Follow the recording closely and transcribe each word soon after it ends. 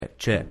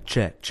check.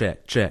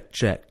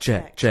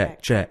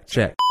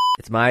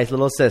 It's my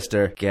little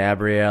sister,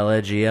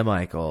 Gabriella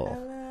Giamichael.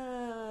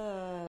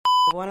 Hello.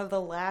 One of the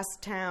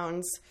last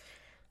towns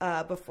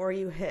before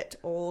you hit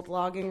old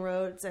logging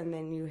roads, and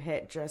then you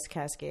hit just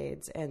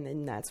Cascades, and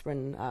then that's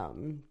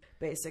when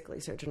basically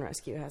search and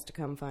rescue has to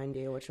come find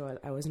you, which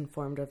I was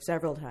informed of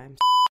several times.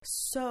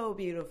 So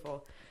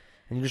beautiful.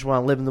 And you just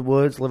want to live in the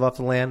woods, live off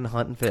the land, and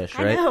hunt and fish,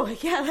 right? I know.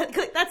 Yeah,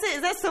 that's it.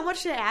 Is that so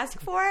much to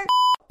ask for?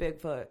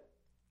 Bigfoot.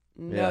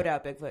 No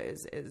doubt Bigfoot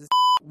is...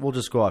 We'll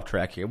just go off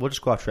track here. We'll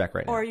just go off track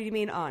right now. Or you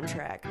mean on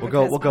track? We'll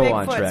go on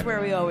track. Bigfoot's where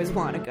we always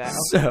want to go.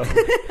 So...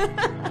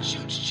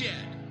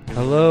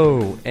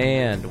 Hello,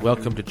 and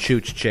welcome to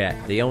Chooch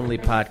Chat, the only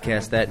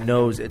podcast that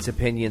knows its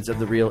opinions of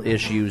the real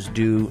issues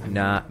do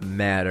not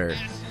matter.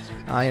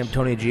 I am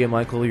Tony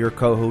Giamichael, your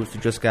co-host who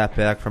just got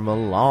back from a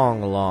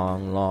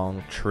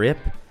long trip.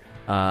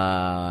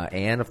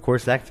 And, of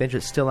course, Zach Finch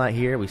is still not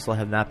here. We still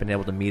have not been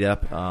able to meet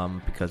up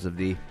because of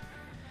the,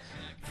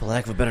 for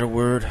lack of a better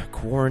word,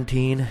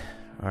 quarantine,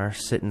 our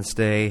sit and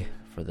stay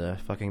for the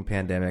fucking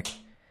pandemic.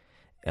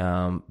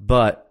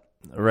 But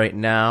right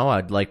now,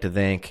 I'd like to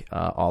thank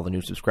all the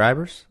new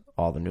subscribers,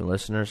 all the new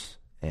listeners,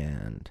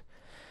 and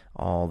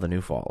all the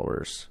new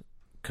followers,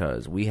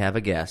 because we have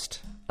a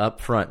guest up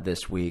front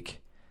this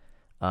week.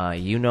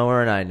 You know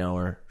her and I know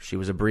her. She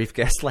was a brief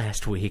guest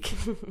last week.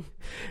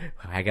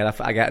 I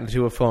got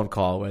into a phone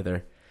call with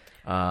her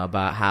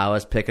about how I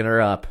was picking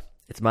her up.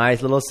 It's my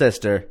little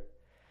sister,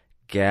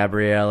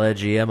 Gabriella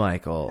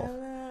Giamichael.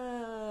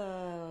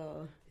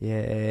 Hello.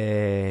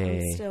 Yay.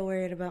 I'm still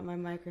worried about my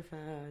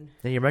microphone.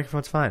 Yeah, your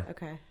microphone's fine.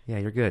 Okay. Yeah,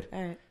 you're good.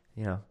 All right.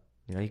 You know,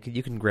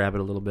 you can grab it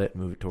a little bit,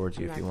 move it towards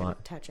you I'm if you not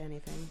want. gonna touch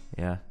anything.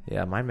 Yeah.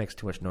 Mine makes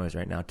too much noise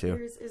right now too.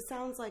 It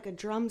sounds like a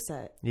drum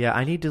set. Yeah,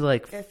 I need to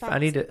I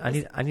need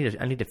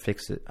to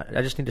fix it.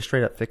 I just need to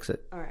straight up fix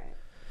it. All right.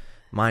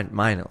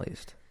 Mine at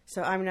least.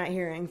 So I'm not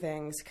hearing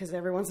things because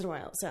every once in a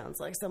while it sounds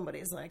like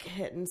somebody's like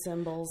hitting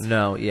cymbals.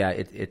 No, yeah,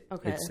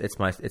 Okay. it's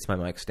my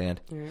mic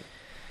stand. All right.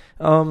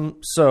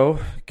 So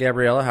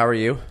Gabriella, how are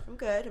you? I'm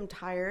good. I'm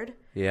tired.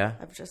 Yeah.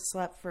 I've just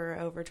slept for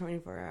over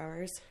 24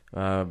 hours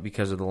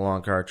Because of the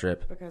long car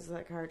trip. because of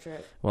that car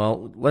trip.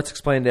 Well, let's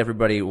explain to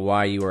everybody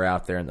why you were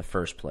out there in the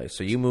first place.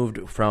 So you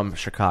moved from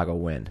Chicago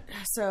when?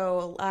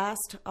 So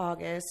last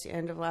August,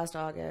 end of last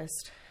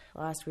August,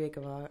 last week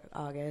of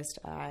August,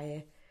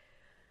 I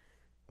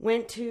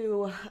went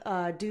to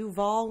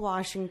Duval,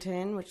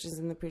 Washington, which is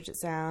in the Puget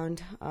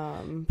Sound.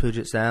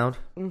 Puget Sound?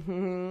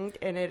 Mm-hmm.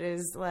 And it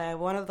is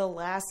one of the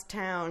last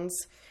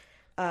towns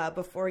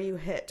before you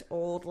hit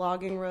old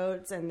logging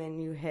roads, and then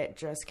you hit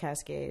just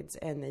Cascades,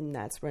 and then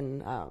that's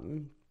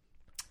when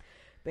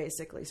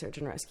basically search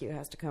and rescue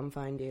has to come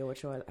find you,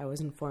 which I was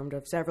informed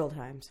of several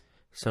times.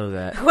 So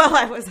that While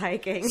I was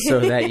hiking. so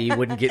that you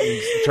wouldn't get in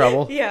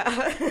trouble? Yeah.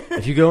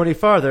 If you go any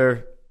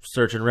farther,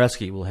 search and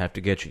rescue will have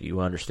to get you. You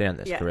understand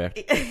this, correct?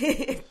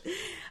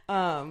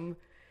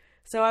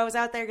 So I was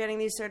out there getting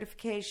these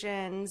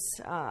certifications,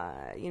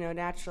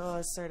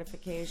 naturalist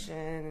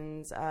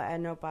certifications,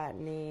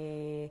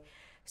 ethnobotany,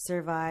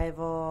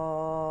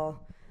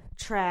 survival,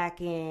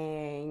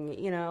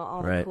 tracking,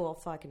 all the cool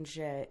fucking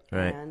shit.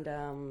 Right.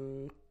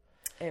 And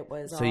it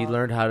was So you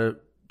learned how to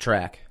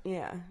track?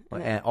 Yeah.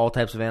 All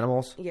types of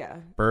animals? Yeah.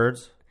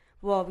 Birds?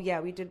 Well, yeah,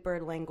 we did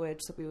bird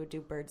language, so we would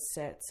do bird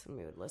sits, and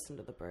we would listen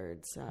to the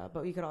birds.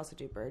 But we could also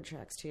do bird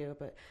tracks, too.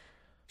 But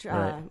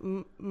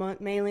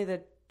mainly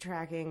the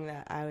tracking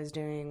that I was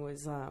doing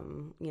was, a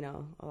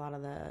lot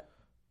of the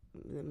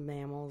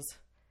mammals,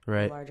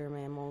 right? Larger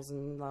mammals,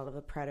 and a lot of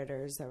the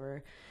predators that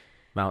were...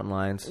 Mountain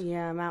lions?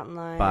 Yeah, mountain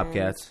lions.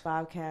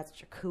 Bobcats,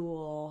 which are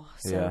cool.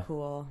 So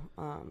cool.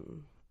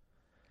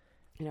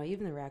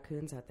 Even the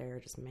raccoons out there are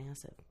just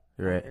massive.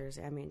 Right.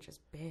 I mean,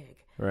 just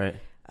big. Right.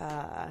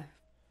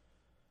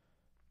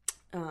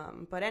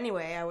 But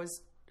anyway, I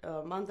was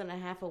a month and a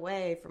half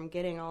away from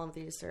getting all of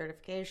these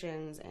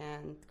certifications,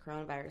 and the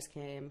coronavirus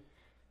came,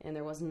 and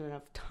there wasn't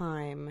enough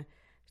time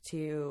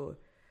to,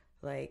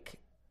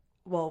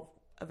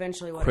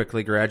 eventually...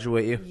 Quickly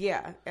graduate you?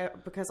 Yeah,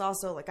 because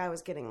also, I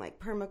was getting,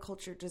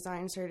 permaculture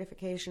design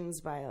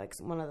certifications by,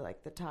 one of,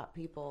 the top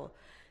people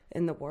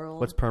in the world.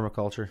 What's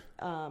permaculture?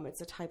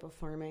 It's a type of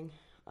farming.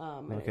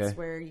 Okay. It's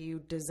where you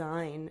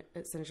design,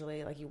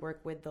 essentially, you work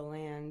with the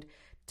land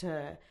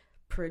to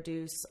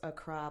produce a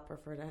crop or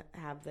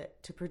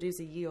to produce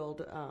a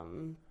yield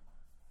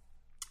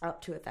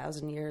up to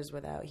 1,000 years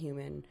without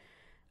human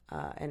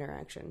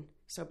interaction.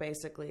 So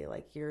basically,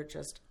 you're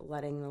just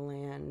letting the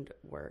land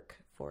work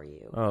for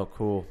you. Oh,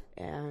 cool.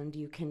 And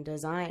you can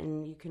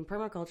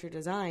permaculture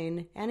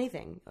design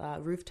anything.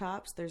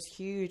 Rooftops, there's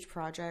huge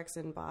projects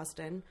in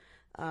Boston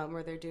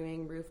where they're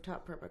doing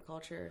rooftop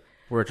permaculture.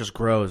 Where it just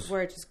grows.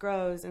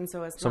 And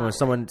so it's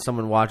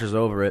someone watches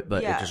over it,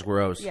 but it just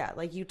grows. Yeah,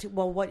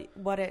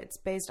 what it's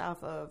based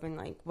off of,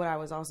 and what I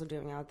was also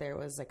doing out there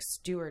was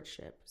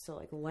stewardship.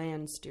 So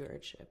land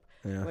stewardship,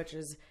 which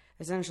is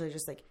essentially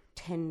just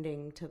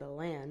tending to the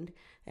land,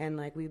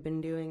 and we've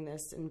been doing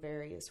this in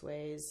various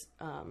ways.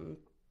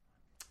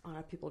 a lot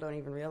of people don't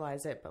even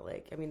realize it, but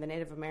like, I mean, the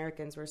Native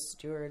Americans were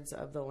stewards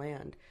of the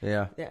land.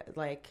 Yeah.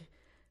 Like,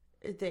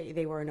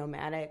 they were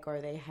nomadic,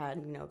 or they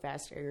had, you know,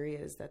 vast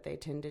areas that they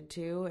tended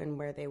to and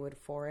where they would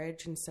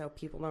forage. And so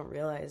people don't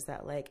realize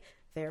that, like,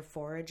 their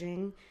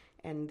foraging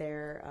and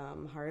their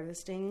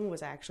harvesting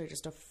was actually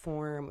just a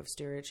form of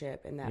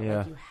stewardship, and that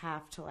like you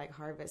have to like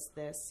harvest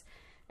this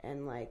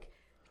and like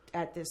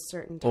at this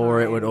certain time,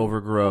 or it would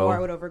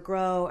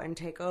overgrow and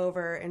take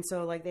over. And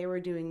so like they were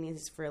doing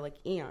these for like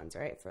eons,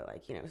 right? For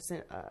like, you know,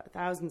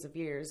 thousands of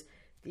years,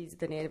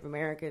 the Native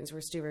Americans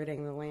were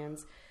stewarding the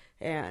lands,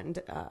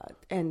 and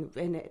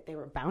they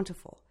were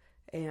bountiful,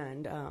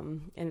 and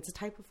it's a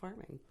type of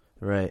farming,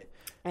 right?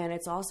 And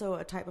it's also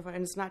a type of,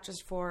 and it's not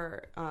just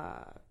for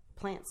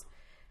plants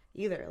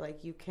either.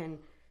 Like you can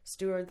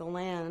steward the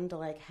land to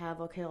like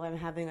have, okay, well, I'm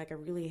having like a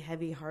really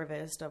heavy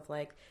harvest of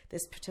like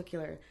this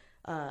particular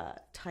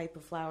type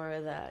of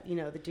flower that, you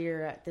know, the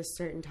deer at this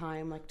certain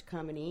time like to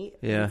come and eat.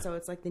 Yeah. And so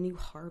it's like then you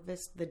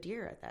harvest the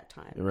deer at that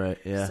time. Right.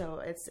 Yeah.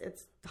 So it's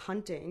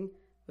hunting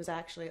was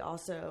actually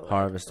also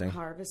harvesting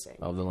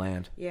of the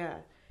land. Yeah.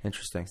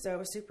 Interesting. So it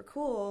was super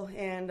cool,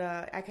 and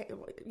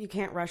you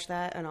can't rush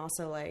that. And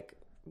also like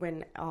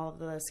when all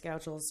the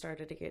schedules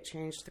started to get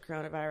changed, the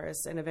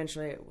coronavirus, and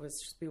eventually it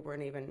was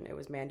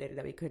mandated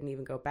that we couldn't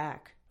even go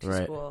back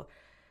to school.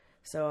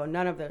 So I got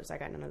none of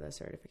those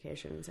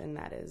certifications, and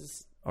that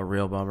is a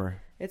real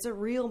bummer. It's a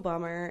real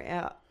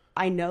bummer.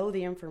 I know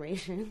the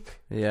information.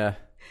 Yeah.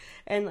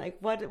 And like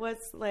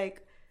what's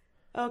like,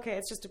 okay,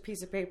 it's just a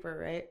piece of paper,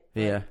 right?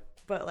 Yeah.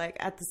 But like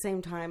at the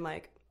same time,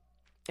 like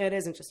it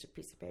isn't just a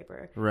piece of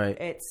paper. Right.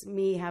 It's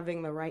me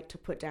having the right to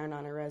put down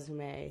on a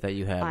resume that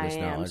you have this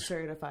knowledge. I am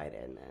certified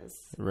in this.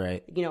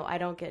 Right. You know, I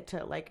don't get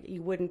to like,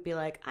 you wouldn't be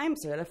like, I'm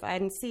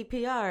certified in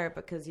CPR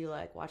because you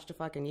like watched a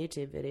fucking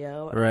YouTube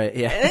video. Right.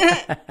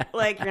 Yeah.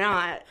 Like you're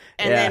not.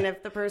 And then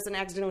if the person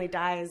accidentally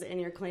dies and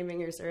you're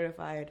claiming you're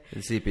certified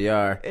in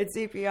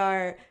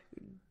CPR,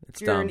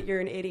 you're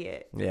an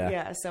idiot. Yeah.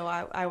 Yeah. So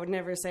I would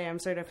never say I'm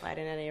certified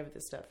in any of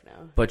this stuff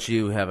now. But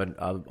you have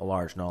a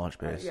large knowledge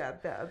base. Yeah,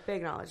 a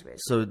big knowledge base.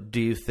 So do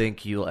you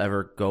think you'll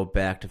ever go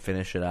back to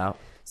finish it out?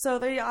 So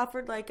they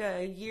offered like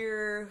a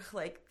year,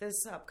 like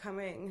this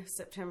upcoming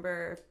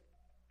September.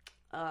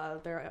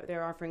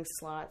 They're offering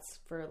slots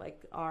for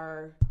like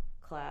our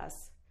class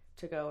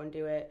to go and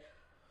do it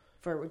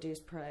for a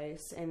reduced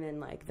price, and then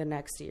like the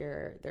next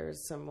year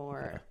there's some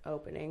more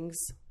openings.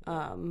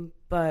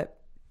 But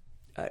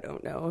I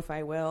don't know if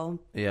I will.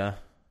 Yeah.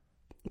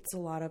 It's a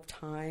lot of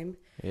time.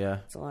 Yeah.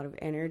 It's a lot of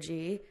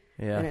energy.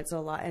 Yeah. And it's a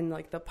lot. And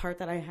like the part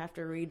that I have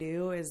to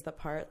redo is the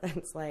part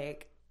that's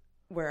like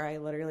where I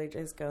literally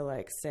just go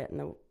like sit in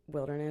the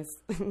wilderness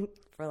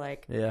for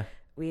like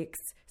weeks.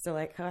 So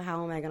like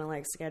how am I going to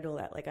like schedule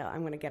that? Like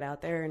I'm going to get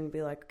out there and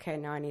be like, okay,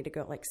 now I need to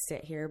go like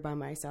sit here by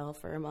myself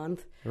for a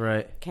month.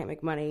 Right. Can't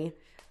make money.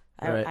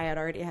 Right. I had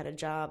already had a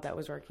job that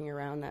was working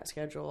around that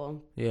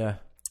schedule. Yeah.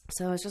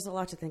 So it's just a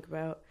lot to think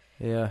about.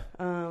 Yeah.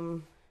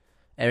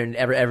 And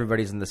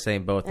everybody's in the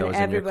same boat that was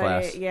in your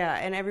class. Yeah,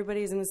 and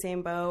everybody's in the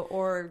same boat.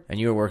 And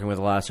you were working with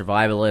a lot of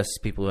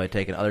survivalists, people who had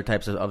taken other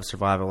types of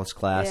survivalist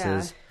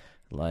classes,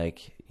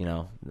 like, you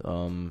know,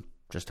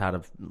 just how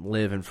to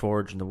live and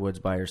forage in the woods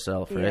by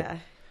yourself, right? Yeah.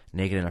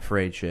 Naked and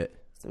afraid shit.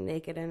 Some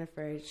naked and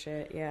afraid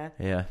shit, yeah.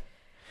 Yeah.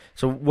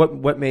 So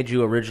what made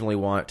you originally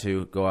want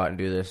to go out and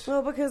do this?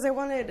 Well, because I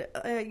wanted,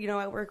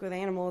 I work with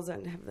animals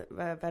and have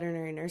a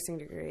veterinary nursing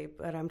degree,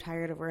 but I'm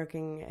tired of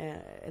working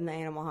in the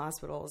animal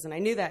hospitals. And I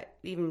knew that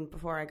even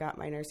before I got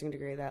my nursing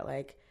degree that,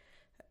 like,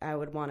 I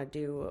would want to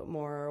do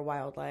more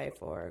wildlife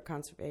or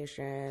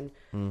conservation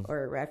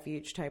or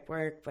refuge type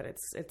work. But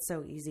it's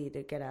so easy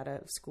to get out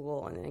of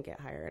school and then get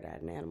hired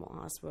at an animal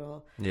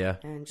hospital. Yeah.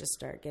 And just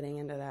start getting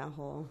into that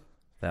whole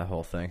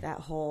thing.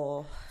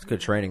 It's good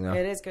training, though.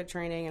 It is good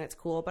training, and it's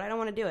cool, but I don't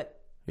want to do it.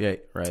 Yeah,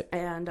 right.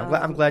 And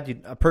I'm glad you.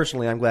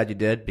 Personally, I'm glad you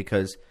did,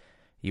 because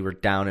you were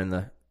down in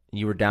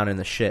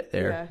the shit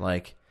there,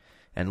 like,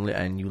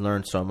 and you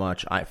learned so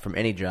much from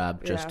any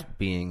job just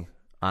being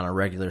on a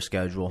regular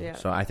schedule. Yeah.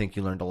 So I think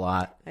you learned a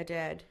lot. I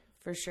did,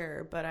 for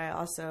sure, but I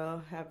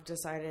also have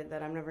decided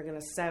that I'm never going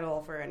to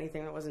settle for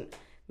anything that wasn't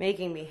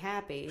making me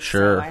happy.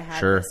 Sure, so I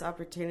had this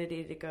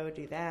opportunity to go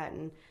do that,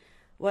 and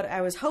what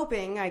I was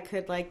hoping I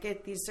could like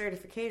get these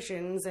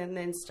certifications and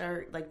then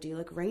start like do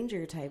like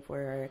ranger type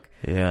work.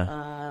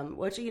 Yeah.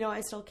 Which, I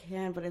still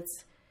can, but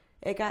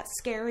it got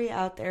scary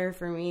out there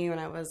for me when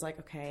I was like,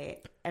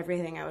 okay,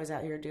 everything I was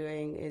out here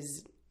doing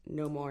is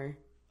no more.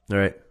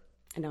 Right.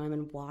 And now I'm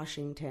in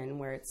Washington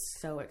where it's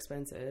so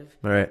expensive.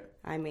 Right.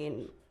 I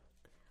mean,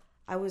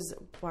 I was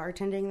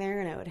bartending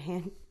there and I would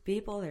hand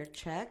people their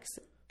checks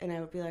and I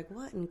would be like,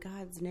 what in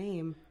God's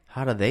name?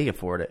 How do they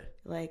afford it?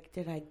 Like,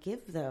 did I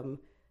give them?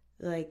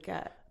 Like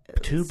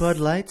 2 Bud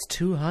Lights,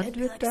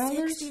 $200, like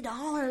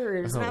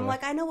 $60, and I'm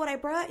like, I know what I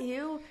brought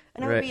you,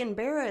 and I would be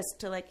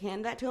embarrassed to like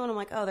hand that to them. And I'm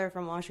like, oh, they're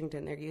from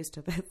Washington, they're used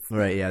to this,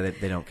 right? Yeah,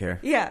 they don't care.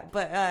 Yeah,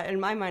 but in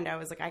my mind, I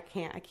was like, I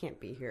can't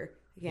be here.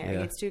 Yeah,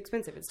 it's too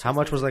expensive. How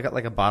much was like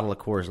a bottle of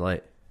Coors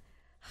Light?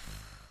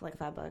 like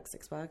 $5,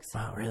 $6.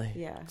 Wow, really?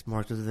 Yeah. It's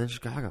more expensive than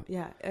Chicago.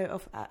 Yeah,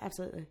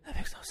 absolutely. That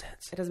makes no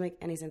sense. It doesn't make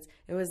any sense.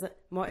 It was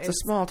more. It's a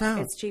small town.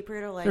 It's cheaper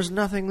to like. There's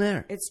nothing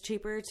there. It's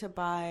cheaper to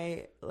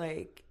buy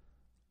like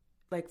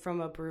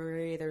from a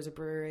brewery. There's a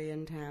brewery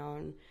in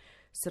town,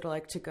 so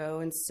to go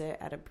and sit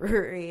at a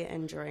brewery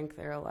and drink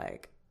their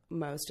like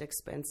most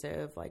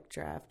expensive like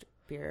draft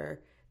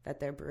beer that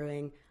they're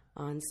brewing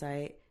on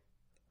site,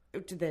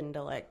 than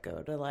to like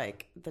go to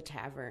like the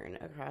tavern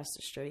across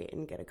the street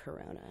and get a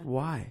Corona.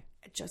 Why?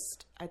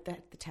 Just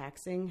the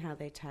taxing, how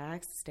they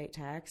tax, state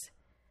tax.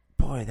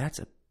 Boy, that's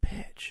a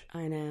bitch.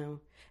 I know.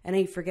 And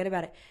I forget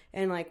about it.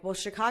 And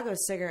Chicago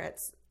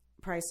cigarettes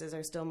prices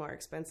are still more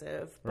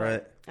expensive. But,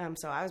 right.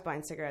 So I was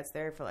buying cigarettes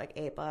there for like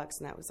 $8,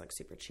 and that was like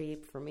super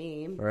cheap for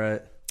me.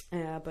 Right.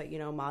 But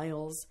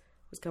Miles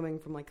was coming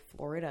from like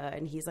Florida,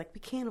 and he's like,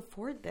 we can't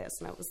afford this.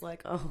 And I was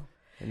like, oh.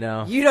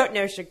 No. You don't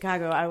know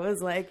Chicago. I was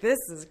like, this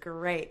is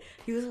great.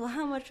 He was, well,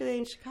 how much are they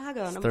in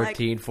Chicago? And I'm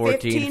 13, like,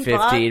 14,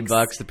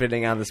 $15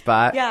 depending on the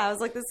spot. Yeah, I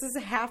was like, this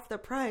is half the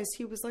price.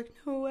 He was like,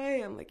 no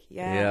way. I'm like,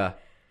 yeah.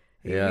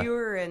 Yeah. We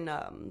were in,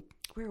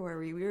 where were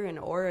we? We were in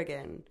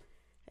Oregon,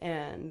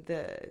 and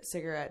the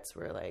cigarettes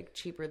were like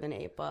cheaper than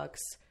 $8.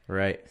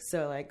 Right.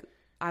 So like,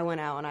 I went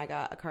out and I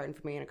got a carton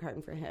for me and a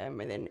carton for him,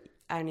 and then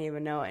I didn't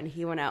even know it, and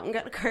he went out and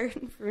got a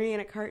carton for me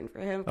and a carton for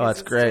him. Oh,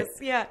 that's great.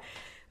 Yeah.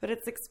 But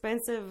it's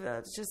expensive.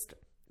 It's just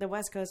the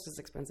West Coast is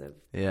expensive.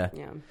 Yeah.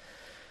 Yeah.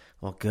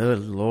 Well, good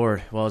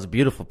Lord. Well, it was a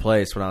beautiful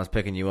place when I was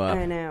picking you up.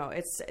 I know.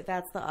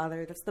 That's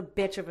the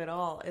bitch of it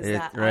all.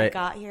 That right. I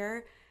got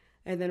here,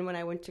 and then when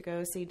I went to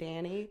go see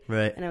Danny,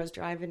 right, and I was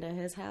driving to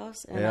his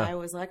house, and yeah. I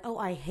was like, oh,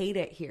 I hate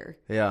it here.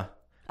 Yeah.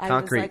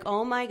 Concrete. I was like,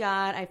 oh my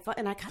God. I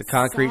got the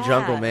concrete sad.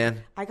 jungle,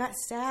 man. I got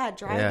sad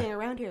driving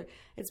around here.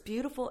 It's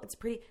beautiful. It's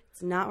pretty.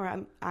 It's not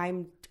where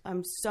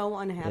I'm so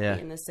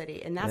unhappy in the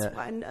city, and that's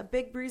a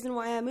big reason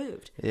why I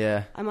moved.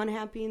 Yeah, I'm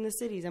unhappy in the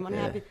cities. I'm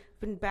unhappy. I've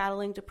been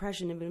battling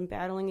depression. I've been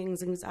battling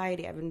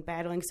anxiety. I've been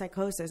battling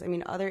psychosis. I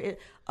mean,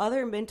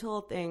 other mental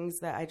things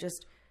that I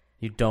just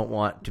you don't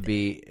want to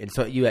be. And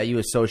so you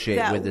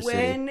associate with the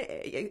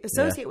city.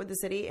 Associate with the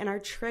city and are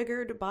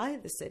triggered by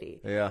the city.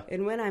 Yeah.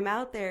 And when I'm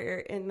out there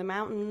in the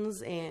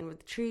mountains and with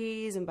the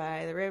trees and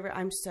by the river,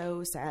 I'm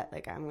so sad.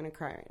 Like I'm gonna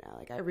cry right now.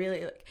 Like I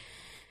really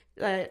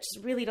I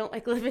just really don't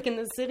like living in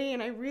the city,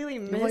 and I really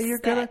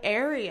miss that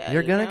area.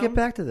 You're going to get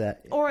back to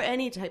that. Or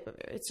any type of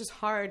area. It's just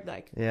hard.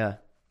 Like, yeah.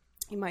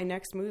 My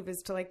next move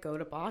is to, go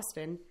to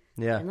Boston.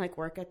 Yeah. And,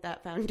 work at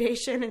that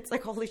foundation. It's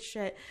like, holy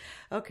shit.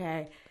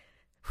 Okay.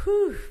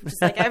 Whew.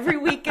 Just, every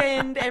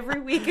weekend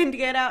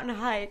get out and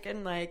hike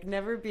and,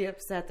 never be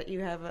upset that you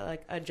have,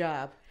 a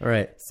job.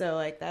 Right.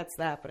 So, that's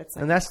that. But it's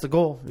and that's the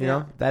goal, you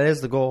know? That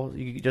is the goal.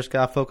 You just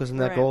got to focus on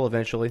that goal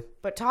eventually.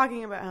 But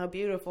talking about how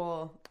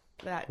beautiful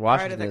that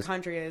Washington part of the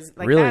country is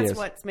really that's is.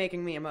 What's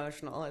making me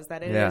emotional is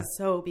that it is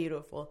so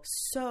beautiful,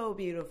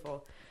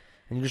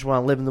 and you just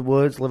want to live in the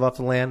woods, live off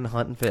the land, and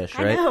hunt and fish,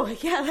 right? I know.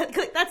 Yeah,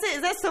 that's it.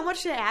 Is that so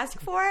much to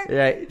ask for?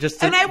 Yeah,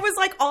 and I was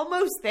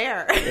almost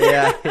there.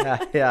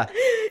 Yeah.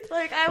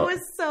 I was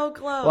so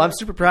close. Well, I'm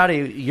super proud of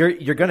you.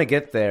 You're going to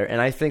get there,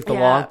 and I think the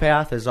long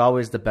path is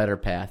always the better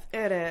path.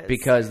 It is,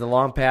 because the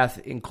long path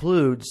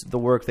includes the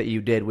work that you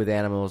did with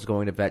animals,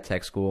 going to vet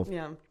tech school.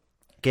 Yeah.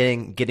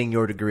 Getting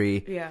your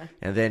degree,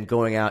 and then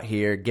going out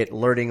here,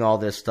 learning all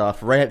this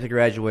stuff right up to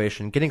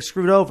graduation, getting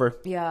screwed over,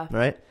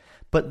 right?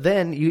 But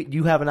then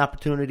you have an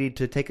opportunity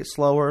to take it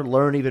slower,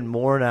 learn even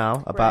more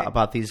now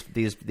about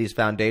these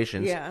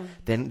foundations. Yeah.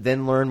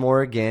 Then learn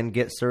more again,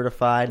 get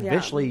certified. Yeah.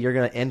 Eventually, you're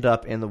going to end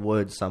up in the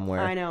woods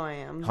somewhere. I know I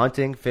am.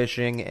 Hunting,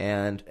 fishing,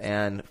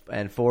 and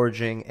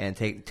foraging,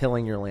 and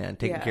tilling your land,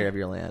 taking care of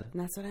your land.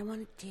 And that's what I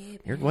want to do.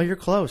 You're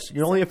close.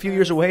 You're only a few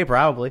years away,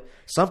 probably.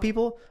 Some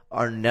people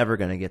are never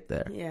going to get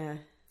there. Yeah.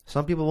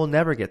 Some people will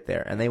never get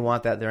there, and they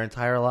want that their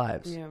entire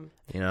lives. Yeah.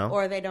 You know?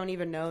 Or they don't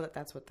even know that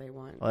that's what they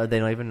want. Or they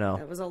don't even know.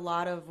 It was a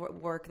lot of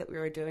work that we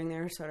were doing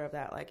there, sort of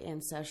that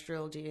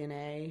ancestral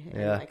DNA,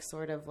 and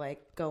sort of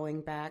going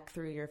back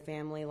through your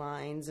family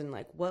lines, and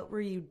what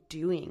were you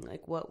doing?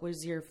 What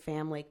was your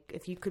family?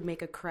 If you could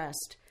make a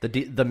crest,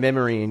 the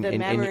memory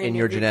in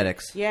your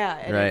genetics,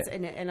 and right?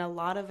 And a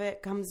lot of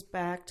it comes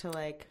back to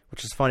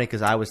which is funny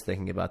because I was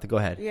thinking about it. Go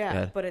ahead. Yeah, Go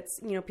ahead. But it's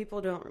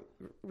people don't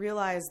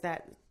realize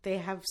that they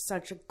have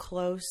such a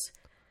close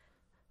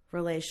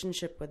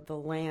relationship with the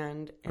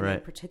land, and in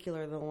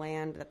particular the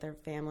land that their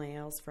family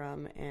hails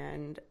from.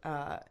 And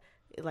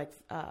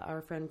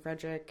our friend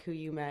Frederick, who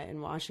you met in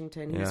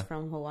Washington, he's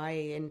from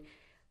Hawaii, and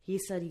he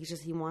said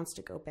he wants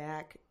to go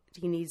back.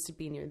 He needs to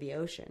be near the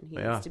ocean. He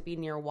needs to be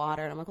near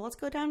water. And I'm like, well, let's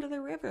go down to the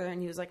river.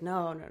 And he was like,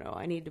 no,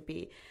 I need to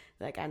be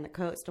on the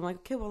coast. I'm like,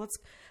 okay, well,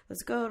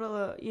 let's go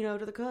to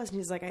to the coast. And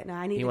he's like, no,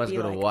 I need to be. He wants to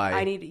go to Hawaii.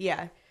 I need,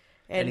 yeah.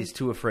 And he's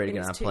too afraid to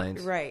get on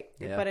planes. Right.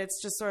 Yeah. But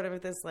it's just sort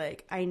of this,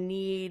 I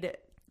need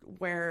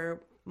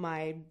where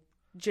my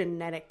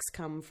genetics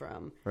come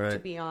from to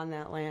be on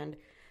that land.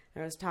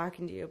 And I was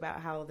talking to you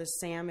about how the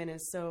salmon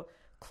is so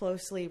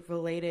closely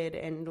related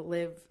and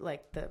live,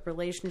 the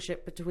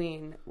relationship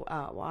between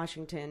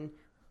Washington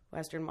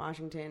Western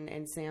Washington,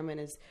 and salmon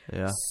is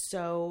Yeah.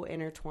 so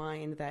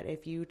intertwined that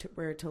if you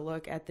were to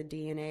look at the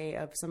DNA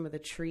of some of the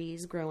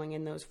trees growing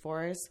in those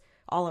forests,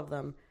 all of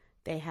them,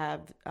 they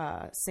have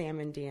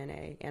salmon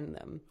DNA in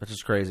them. Which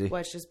is crazy.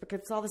 Well, it's just because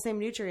it's all the same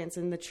nutrients,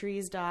 and the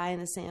trees die,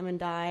 and the salmon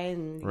die,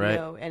 and Right. you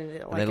know, and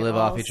they live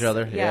off each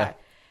other. Yeah.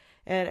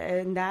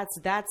 And that's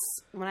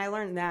when I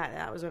learned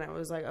that was when I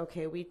was like,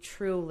 okay, we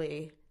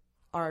truly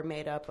are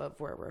made up of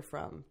where we're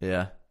from.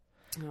 Yeah.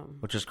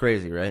 Which is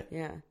crazy, right?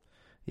 Yeah.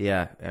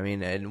 Yeah. I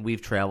mean, and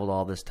we've traveled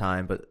all this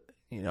time, but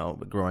you know,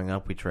 growing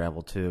up we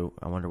traveled too.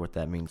 I wonder what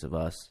that means of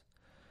us.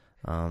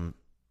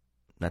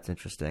 That's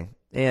interesting.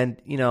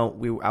 And you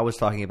know, I was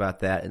talking about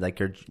that, like,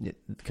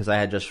 because I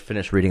had just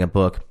finished reading a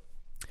book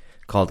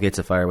called Gates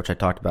of Fire, which I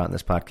talked about in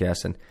this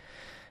podcast, and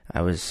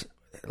I was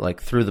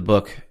like through the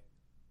book,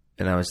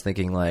 and I was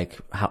thinking like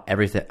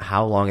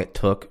how long it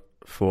took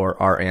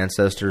for our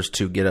ancestors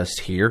to get us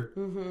here,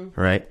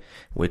 right?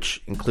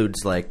 Which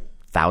includes like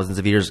thousands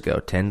of years ago,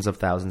 tens of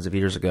thousands of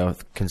years ago,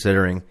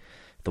 considering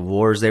the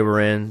wars they were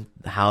in,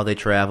 how they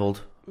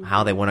traveled,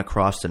 how they went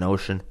across an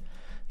ocean,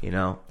 you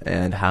know,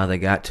 and how they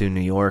got to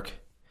New York.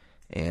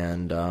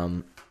 And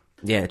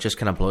yeah, it just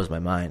kind of blows my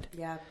mind.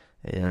 Yeah.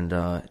 And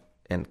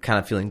kind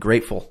of feeling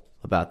grateful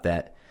about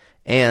that.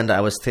 And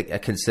I was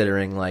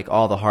considering like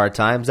all the hard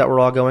times that we're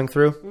all going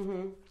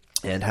through,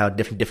 and how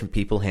different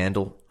people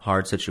handle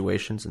hard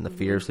situations and the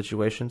fear of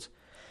situations.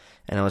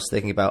 And I was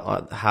thinking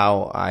about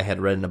how I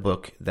had read in a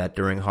book that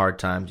during hard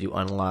times you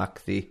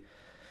unlock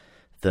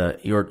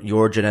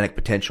your genetic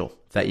potential,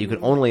 that you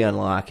can only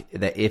unlock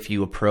that if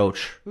you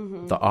approach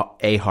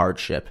a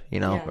hardship, you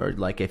know, or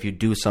like if you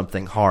do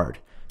something hard,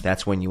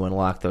 that's when you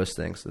unlock those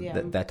things,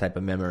 that type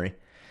of memory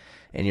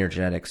in your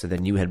genetics. And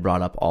then you had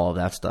brought up all of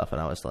that stuff,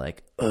 and I was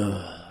like,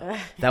 ugh.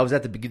 That was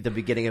at the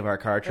beginning of our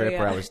car trip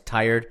where I was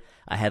tired.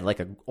 I had like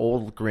an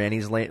old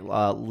granny's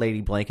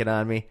lady blanket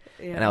on me,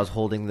 and I was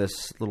holding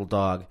this little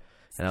dog,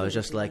 and I was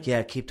just like,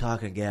 yeah, keep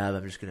talking, Gab.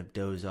 I'm just going to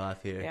doze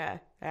off here. Yeah.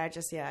 I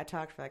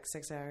talked for like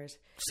 6 hours.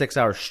 6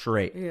 hours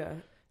straight. Yeah.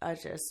 I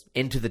just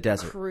into the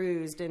desert,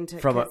 cruised into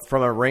from a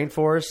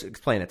rainforest.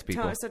 Explain it to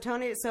people.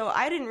 So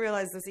I didn't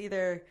realize this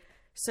either.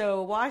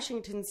 So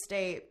Washington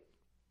State,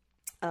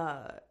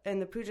 in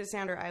the Puget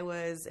Sound, I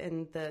was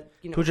in the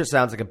Puget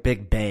sounds like a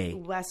big bay.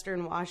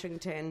 Western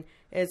Washington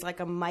is like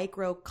a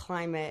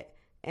microclimate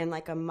and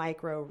like a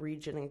micro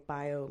region, like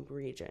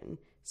bioregion.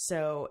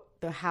 So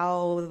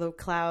how the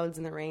clouds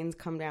and the rains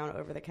come down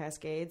over the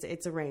Cascades,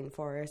 it's a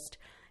rainforest.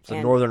 It's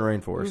a northern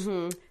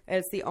rainforest.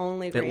 It's the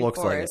only rainforest. Looks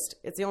like it.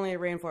 It's the only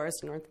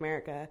rainforest in North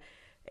America,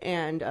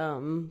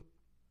 and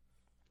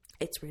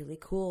it's really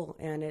cool.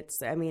 And it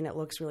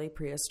looks really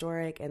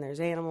prehistoric. And there's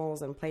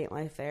animals and plant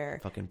life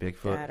there. Fucking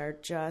Bigfoot that are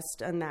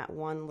just in that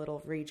one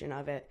little region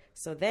of it.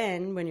 So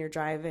then, when you're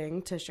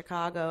driving to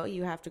Chicago,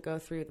 you have to go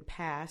through the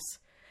pass,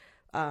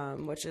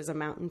 which is a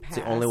mountain pass.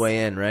 It's the only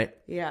way in, right?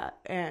 Yeah,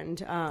 and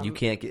you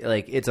can't get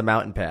it's a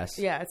mountain pass.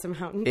 Yeah, it's a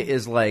mountain. It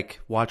is like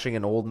watching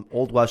an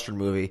old Western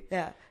movie.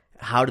 Yeah.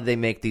 How did they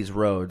make these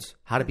roads?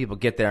 How do people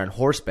get there on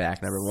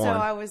horseback? Number one.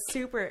 So I was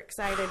super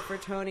excited for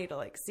Tony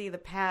to see the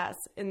pass,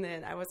 and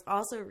then I was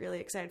also really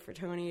excited for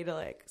Tony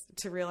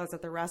to realize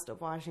that the rest of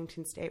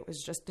Washington State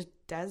was just a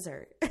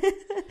desert.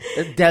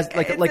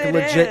 Like a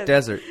legit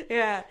desert.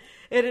 Yeah.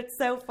 And it's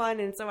so fun.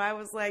 And so I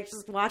was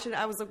just watching.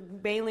 I was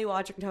mainly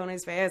watching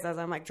Tony's face as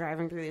I'm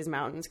driving through these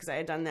mountains, because I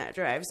had done that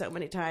drive so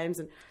many times.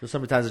 And so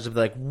sometimes it's just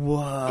like,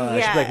 what?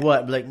 Yeah. She's like,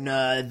 what? I'm like,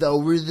 nah, it's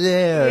over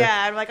there.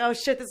 Yeah. I'm like, oh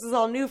shit, this is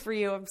all new for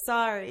you. I'm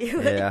sorry.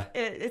 Yeah.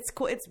 It's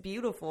cool. It's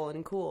beautiful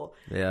and cool.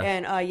 Yeah.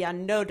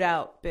 And no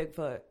doubt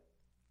Bigfoot.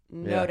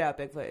 No doubt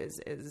Bigfoot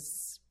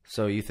is.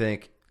 So you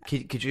think?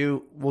 Could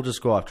you? We'll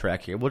just go off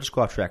track here. We'll just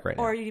go off track right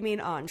now. Or you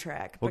mean on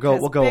track? We'll go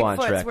Bigfoot's on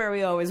track. Where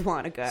we always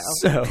want to go.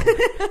 So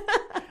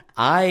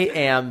I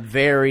am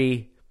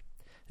very.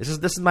 This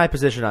is my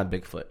position on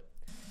Bigfoot.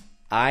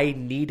 I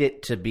need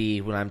it to be,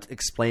 when I'm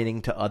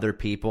explaining to other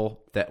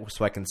people,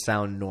 so I can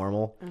sound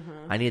normal.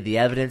 I need the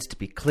evidence to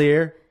be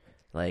clear,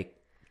 like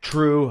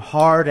true,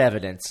 hard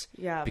evidence.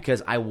 Yeah.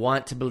 Because I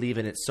want to believe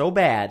in it so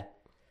bad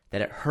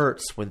that it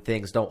hurts when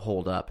things don't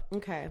hold up.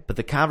 Okay. But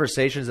the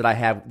conversations that I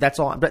have, that's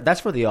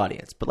for the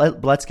audience.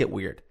 But let's get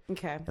weird.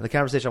 Okay. And the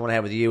conversation I want to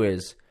have with you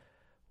is,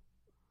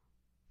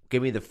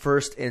 give me the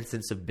first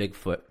instance of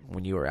Bigfoot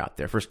when you were out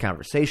there. First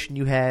conversation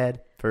you had.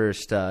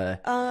 First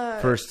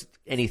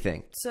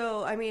anything.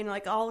 So,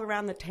 all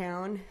around the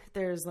town,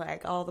 there's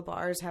all the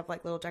bars have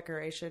little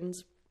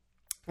decorations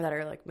that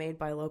are made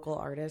by local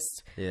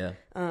artists. Yeah.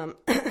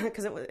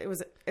 Because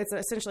it's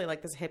essentially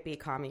this hippie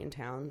commune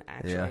town,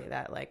 actually,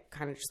 that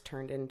kind of just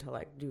turned into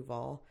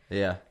Duval.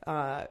 Yeah.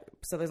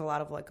 So there's a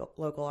lot of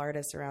local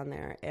artists around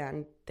there,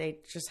 and they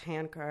just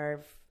hand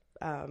carve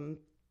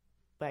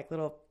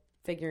little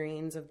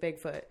figurines of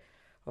Bigfoot,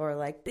 or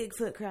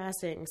Bigfoot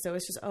crossing. So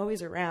it's just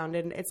always around,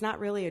 and it's not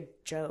really a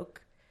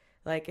joke.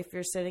 If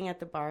you're sitting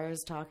at the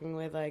bars talking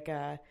with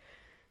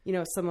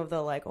some of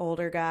the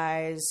older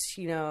guys,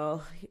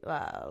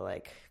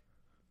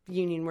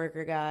 union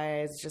worker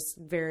guys, just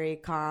very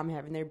calm,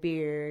 having their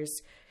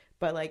beers,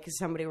 But like if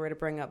somebody were to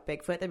bring up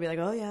Bigfoot, they'd be like,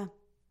 oh yeah.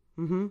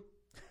 Mm-hmm.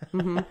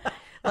 Mm-hmm.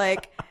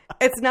 Like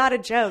it's not a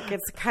joke.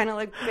 It's kind of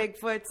like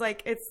Bigfoot's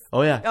like it's.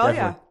 Oh yeah. Oh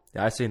definitely.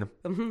 Yeah. I've seen them.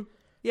 Mm-hmm.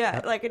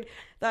 Yeah. Like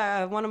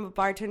one of the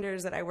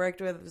bartenders that I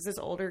worked with was this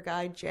older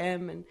guy,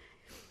 Jim, and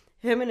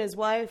him and his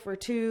wife were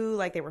two,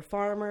 like they were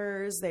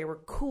farmers. They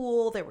were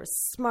cool. They were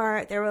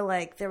smart. They were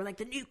like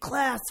the new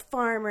class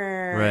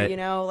farmer, right. You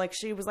know, like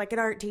she was like an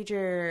art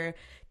teacher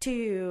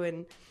too.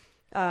 And,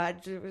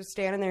 was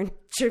standing there and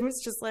Jim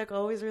was just like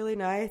always really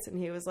nice. And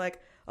he was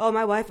like, oh,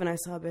 my wife and I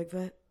saw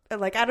Bigfoot.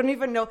 And like, I don't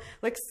even know,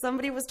 like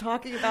somebody was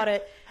talking about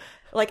it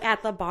like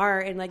at the bar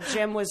and like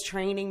Jim was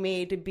training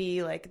me to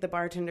be like the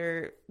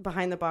bartender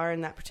behind the bar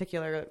in that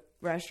particular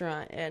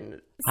restaurant.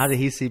 And how did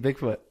he see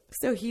Bigfoot?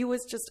 So he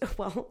was just,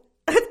 well,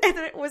 and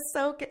it was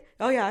so,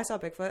 oh yeah, I saw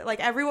Bigfoot. Like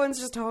everyone's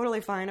just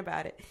totally fine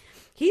about it.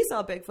 He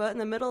saw Bigfoot in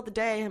the middle of the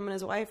day. Him and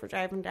his wife were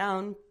driving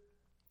down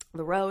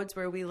the roads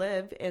where we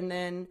live. And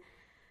then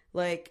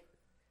like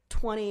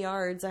 20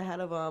 yards ahead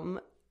of them,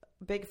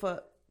 Bigfoot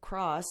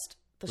crossed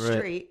the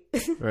street.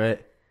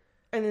 Right.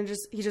 And then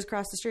he just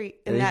crossed the street.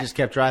 And he just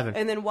kept driving.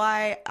 And then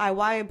why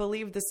I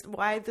believe this,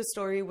 why the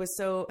story was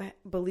so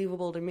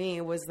believable to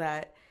me was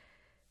that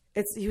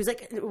he was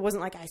like, it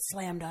wasn't like I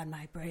slammed on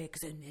my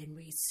brakes and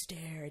we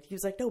stared. He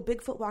was like, no,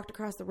 Bigfoot walked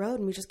across the road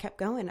and we just kept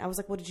going. I was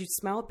like, what did you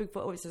smell?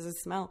 Bigfoot always says, I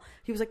smell.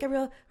 He was like,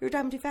 Gabrielle, we were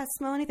driving too fast to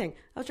smell anything.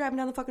 I was driving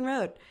down the fucking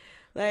road.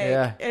 Like,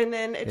 yeah. And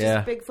then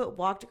Bigfoot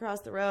walked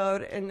across the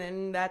road and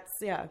then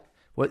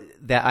What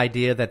that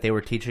idea that they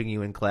were teaching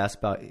you in class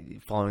about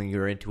following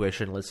your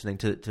intuition, listening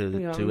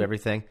to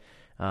everything.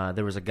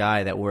 There was a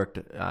guy that worked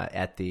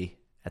at the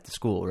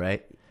school,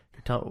 right?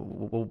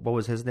 What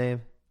was his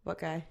name? What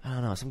guy? I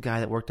don't know. Some guy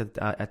that worked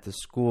at the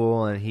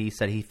school, and he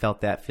said he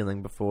felt that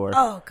feeling before.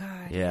 Oh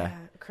God, yeah.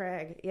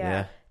 Craig.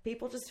 Yeah,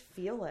 people just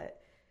feel it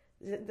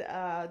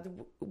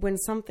when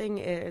something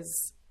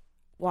is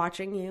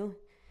watching you.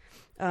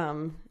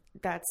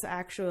 That's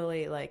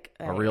actually like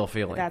a real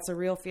feeling. That's a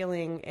real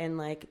feeling, and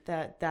like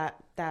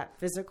that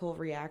physical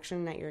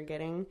reaction that you're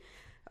getting,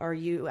 or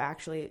you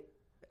actually,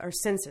 your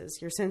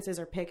senses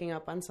are picking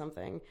up on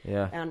something.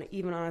 Yeah. And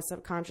even on a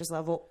subconscious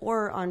level,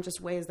 or on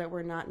just ways that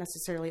we're not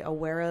necessarily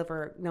aware of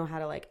or know how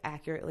to like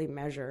accurately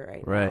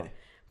measure right now.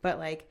 But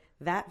like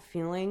that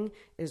feeling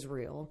is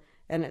real,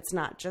 and it's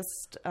not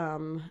just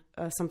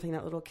something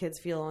that little kids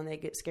feel when they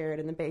get scared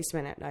in the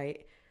basement at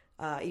night,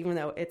 even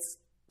though it's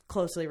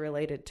closely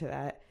related to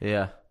that.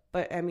 Yeah.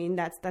 But I mean,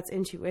 that's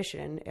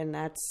intuition, and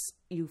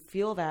you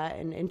feel that,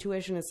 and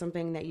intuition is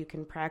something that you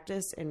can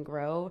practice and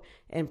grow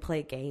and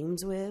play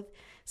games with.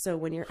 So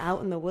when you're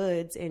out in the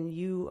woods and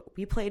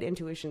we played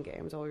intuition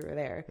games while we were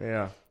there.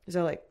 Yeah.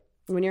 So like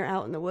when you're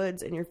out in the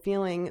woods and you're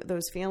feeling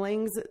those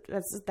feelings,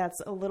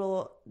 that's a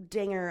little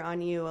dinger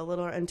on you, a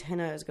little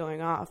antenna is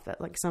going off that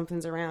like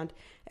something's around.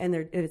 And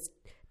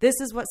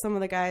this is what some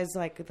of the guys,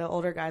 like the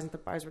older guys at the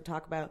bars would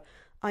talk about.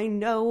 I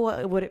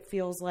know what it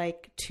feels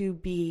like to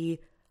be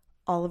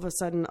all of a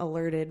sudden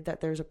alerted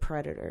that there's a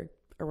predator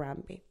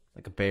around me.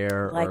 Like a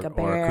bear, or a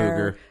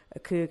cougar. A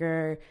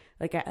cougar.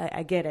 Like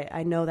I get it.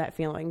 I know that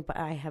feeling, but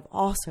I have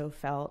also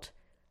felt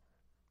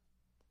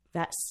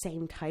that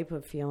same type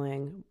of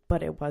feeling,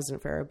 but it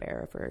wasn't for a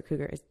bear or for a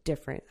cougar. It's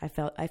different. I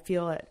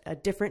feel a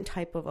different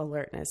type of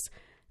alertness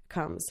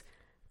comes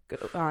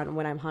on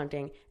when I'm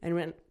hunting. And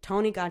when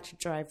Tony got to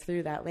drive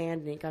through that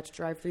land and he got to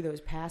drive through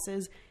those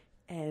passes,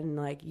 and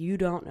like you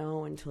don't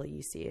know until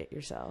you see it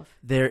yourself.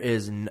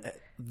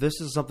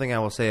 This is something I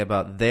will say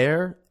about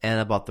there and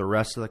about the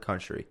rest of the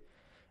country.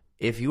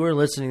 If you are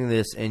listening to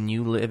this and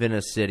you live in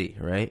a city,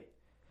 right?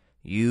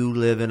 You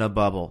live in a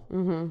bubble.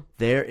 Mm-hmm.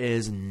 There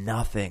is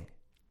nothing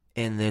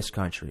in this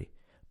country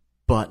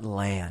but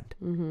land,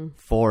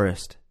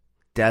 forest,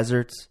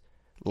 deserts,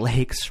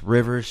 lakes,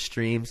 rivers,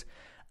 streams.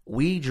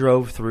 We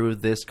drove through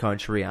this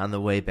country on the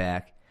way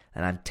back,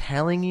 and I'm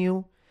telling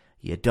you,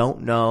 you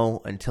don't know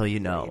until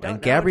you know.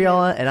 And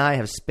Gabriella and I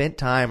have spent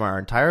time our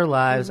entire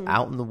lives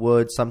out in the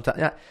woods.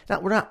 Sometimes,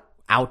 we're not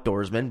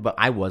outdoorsmen, but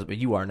I was. But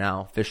you are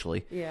now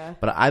officially. Yeah.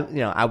 But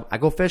I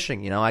go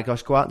fishing. I go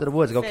out into the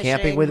woods. I go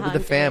camping with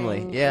the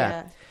family.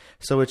 Yeah.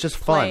 So it's just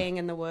fun. Playing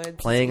in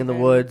the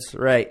woods.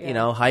 Right?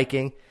 Yeah.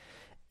 Hiking.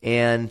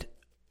 And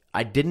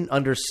I didn't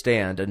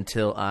understand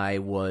until I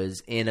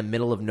was in the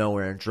middle of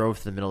nowhere and drove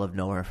to the middle of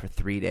nowhere for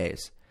 3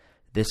 days.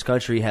 This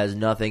country has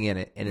nothing in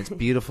it, and it's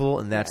beautiful,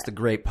 and that's the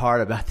great part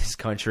about this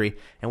country.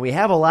 And we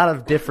have a lot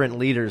of different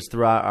leaders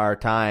throughout our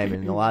time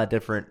and a lot of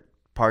different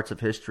parts of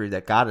history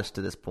that got us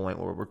to this point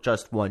where we're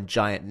just one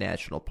giant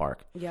national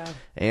park. Yeah.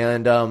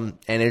 And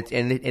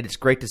it's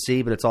great to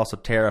see, but it's also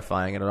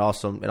terrifying, and it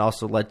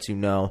also lets you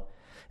know,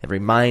 it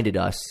reminded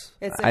us.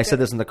 I said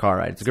this in the car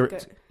ride.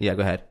 Yeah,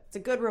 go ahead. It's a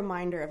good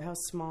reminder of how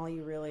small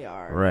you really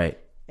are. Right.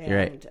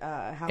 And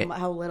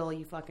how little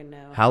you fucking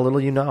know. How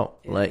little you know.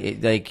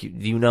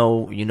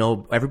 Yeah.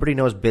 Everybody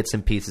knows bits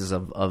and pieces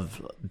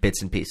of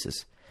bits and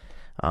pieces.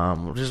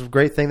 Which is a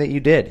great thing that you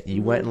did.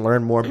 You went and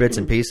learned more bits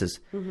and pieces.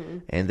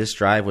 And this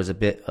drive was a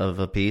bit of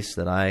a piece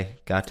that I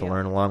got to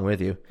learn along with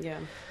you. Yeah.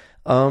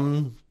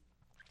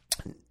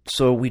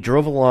 So we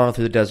drove along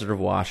through the desert of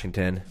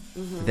Washington.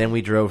 Then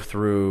we drove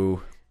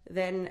through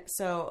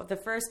So the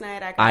first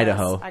night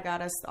Idaho. I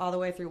got us all the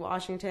way through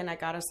Washington. I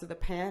got us through the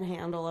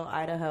panhandle of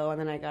Idaho, and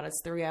then I got us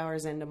 3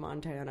 hours into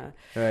Montana.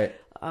 Right.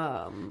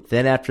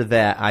 Then after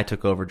that, I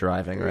took over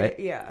driving, right?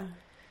 Yeah.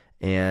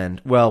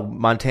 And, well,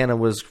 Montana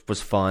was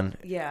fun.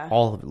 Yeah.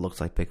 All of it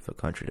looks like Bigfoot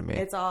country to me.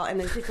 It's all, and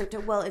there's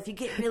different, well, if you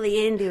get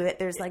really into it,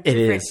 there's like It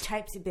different is.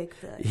 types of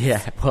Bigfoot.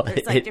 Yeah, well,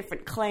 There's like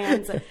different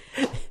clans.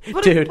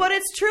 But, Dude. but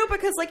it's true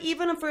because like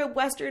even for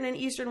Western and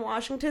Eastern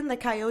Washington, the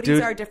coyotes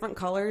Dude. are different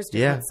colors, Yeah.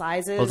 different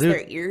sizes. Well, dude.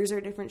 Their ears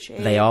are different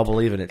shapes. They all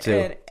believe in it, too.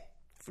 And,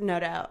 no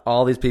doubt.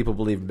 All these people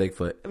believe in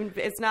Bigfoot. I mean,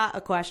 it's not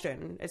a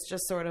question. It's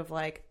just sort of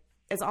like,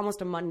 it's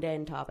almost a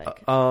mundane topic.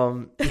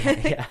 Yeah.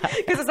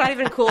 Because it's not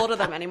even cool to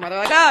them anymore. They're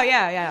like, oh,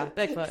 yeah,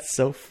 Bigfoot.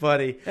 So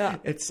funny. Yeah.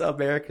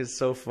 America's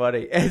so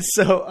funny. And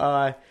so,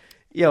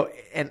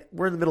 and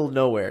we're in the middle of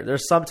nowhere.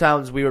 There's some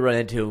towns we would run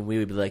into and we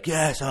would be like,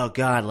 yes, oh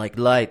God, like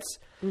lights.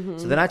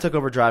 So then I took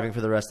over driving for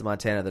the rest of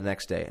Montana the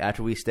next day.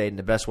 After we stayed in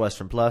the Best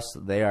Western Plus,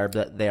 they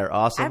are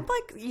awesome. I'm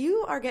like,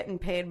 you are getting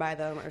paid by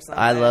them or something.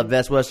 I love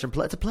Best Western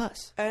Plus. It's a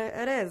plus.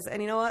 It is.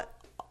 And you know what?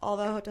 All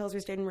the hotels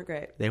we stayed in were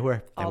great. They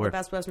were. All the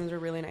Best Westerns were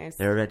really nice.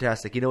 They were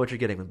fantastic. You know what you're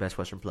getting with Best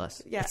Western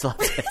Plus. Yeah. That's all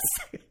I'm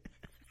saying.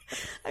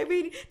 I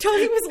mean,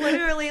 Tony was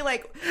literally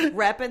like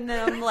repping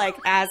them like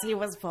as he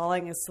was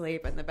falling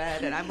asleep in the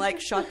bed, and I'm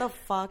like, "Shut the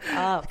fuck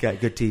up!"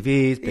 Got good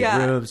TVs, big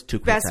rooms, 2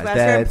 Best queen-size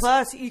Western beds.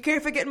 Plus. You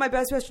can't forget my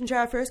Best Western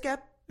shower first,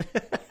 Cap.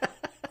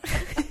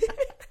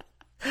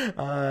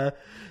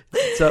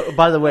 So,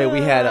 by the way,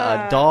 we had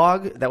a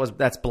dog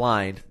that's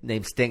blind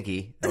named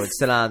Stinky that would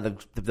sit on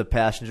the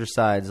passenger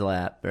side's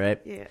lap,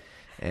 right? Yeah.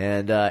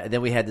 And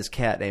then we had this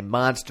cat named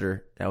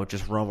Monster that would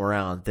just roam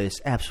around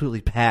this absolutely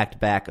packed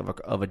back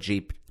of a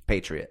Jeep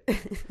Patriot.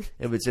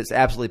 It was just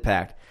absolutely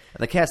packed.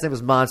 And the cat's name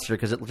was Monster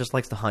because it just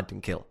likes to hunt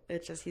and kill.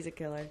 It's just he's a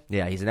killer.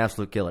 Yeah, he's an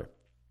absolute killer.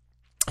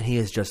 And he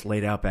is just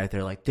laid out back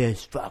there like,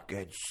 this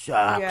fucking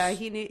sucks. Yeah,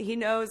 he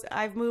knows.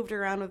 I've moved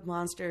around with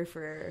Monster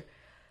for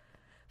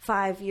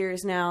 5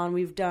 years now, and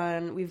we've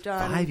done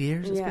 5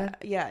 years. That's yeah,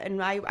 good. yeah.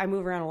 And I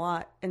move around a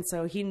lot, and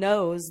so he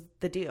knows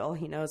the deal.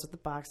 He knows what the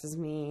boxes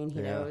mean.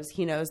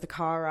 He knows the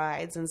car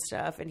rides and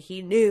stuff. And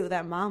he knew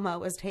that Mama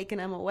was taking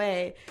him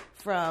away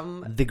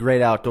from The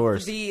great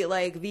outdoors.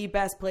 the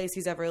best place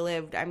he's ever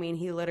lived. I mean,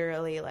 he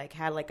literally like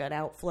had like an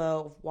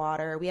outflow of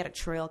water. We had a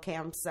trail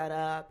cam set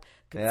up.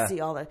 Could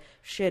see all the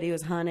shit he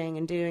was hunting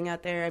and doing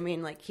out there. I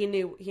mean, like he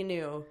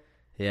knew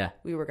Yeah.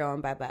 we were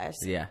going by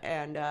best. Yeah.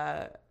 And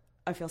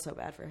I feel so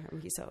bad for him.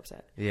 He's so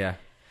upset. Yeah.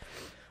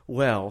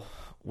 Well,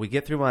 we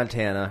get through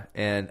Montana,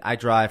 and I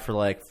drive for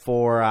like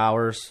 4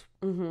 hours,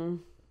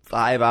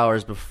 5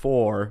 hours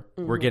before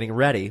we're getting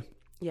ready.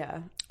 Yeah.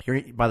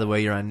 By the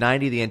way, you're on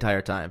 90 the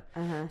entire time.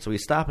 So we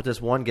stop at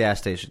this one gas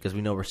station because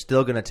we know we're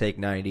still going to take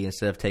 90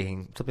 instead of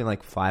taking something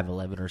like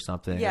 511 or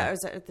something. Yeah, it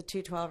was at the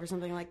 212 or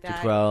something like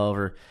that. 212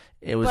 or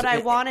it was. But I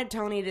wanted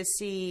Tony to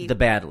see the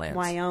Badlands,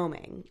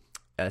 Wyoming.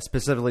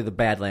 Specifically the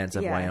Badlands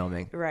of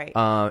Wyoming. Right.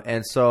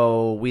 And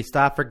so we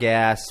stopped for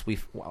gas.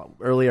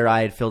 Earlier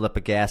I had filled up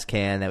a gas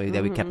can that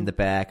we kept in the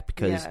back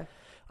because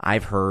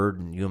I've heard,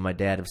 and you and my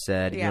dad have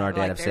said, you and our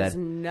dad have said,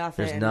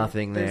 there's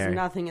nothing there. There's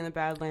nothing in the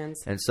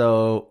Badlands. And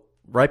so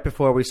right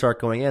before we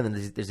start going in,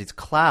 there's these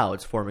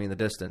clouds forming in the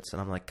distance.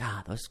 And I'm like,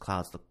 God, those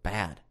clouds look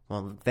bad.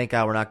 Well, thank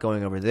God we're not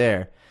going over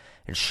there.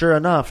 And sure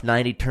enough,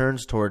 90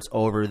 turns towards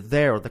over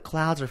there where the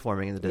clouds are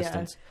forming in the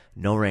distance.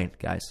 No rain,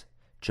 guys.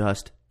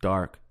 Just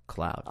dark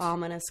clouds.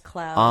 Ominous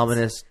clouds.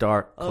 Ominous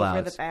dark clouds.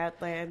 Over the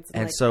Badlands.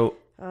 And so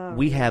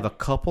we have a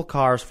couple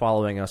cars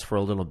following us for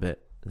a little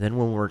bit. Then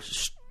when we're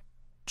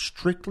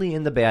strictly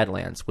in the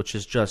Badlands, which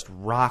is just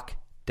rock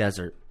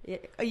desert.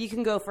 You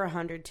can go for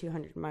 100,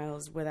 200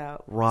 miles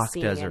without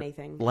seeing desert,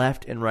 anything.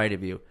 Left and right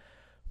of you.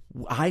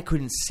 I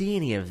couldn't see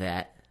any of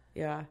that.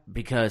 Yeah.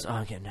 Because,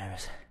 I'm getting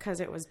nervous. Because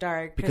it was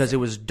dark. Because it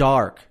was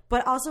dark.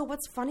 But also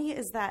what's funny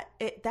is that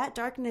that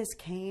darkness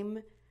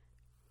came...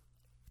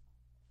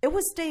 It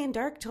was staying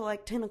dark till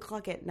like 10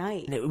 o'clock at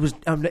night. It was.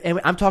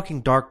 I'm talking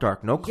dark.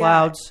 No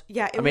clouds.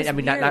 Yeah. I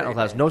mean, not no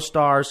clouds. No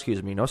stars.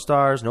 Excuse me. No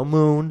stars. No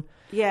moon.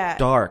 Yeah.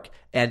 Dark.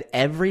 And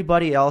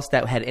everybody else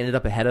that had ended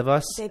up ahead of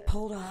us, they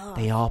pulled off.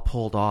 They all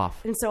pulled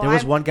off. And so there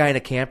was one guy in a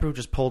camper who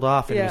just pulled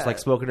off and he was like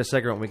smoking a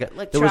cigarette. And we got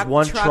like there was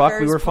one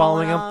truck we were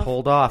following him,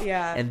 pulled off.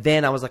 Yeah. And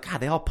then I was like, God,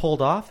 they all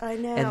pulled off. I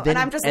know. And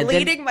I'm just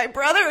leading my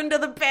brother into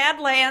the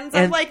Badlands.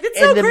 I'm like, it's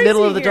so crazy in the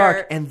middle of the here.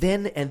 dark. And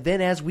then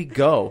as we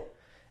go.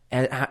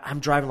 And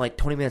I'm driving like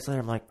 20 minutes later.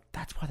 I'm like,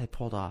 that's why they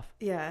pulled off.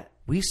 Yeah.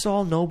 We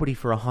saw nobody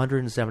for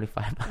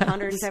 175 miles.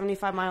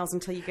 175 miles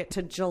until you get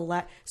to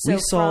Gillette.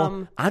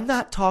 So I'm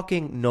not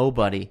talking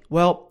nobody.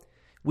 Well,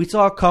 we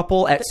saw a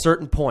couple at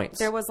certain points.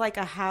 There was like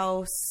a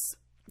house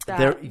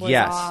that was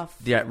off.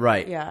 Yeah,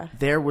 right. Yeah.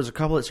 There was a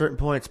couple at certain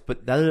points,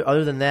 but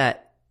other than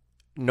that,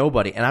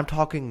 nobody. And I'm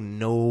talking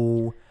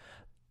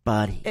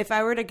buddy. If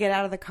I were to get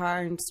out of the car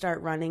and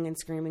start running and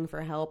screaming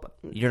for help,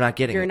 You're not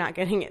getting you're it. not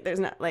getting it. There's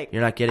not like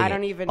You're not getting I it.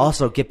 don't even.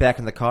 Also, get back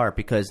in the car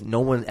because no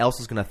one else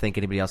is going to think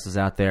anybody else is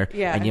out there.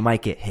 Yeah. And you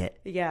might get hit.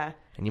 Yeah.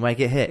 And you might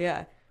get hit.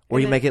 Yeah. Or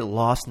And you then- might get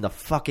lost in the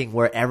fucking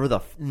wherever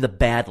in the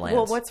Badlands.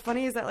 Well, what's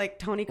funny is that like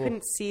Tony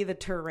couldn't see the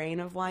terrain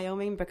of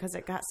Wyoming because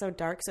it got so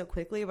dark so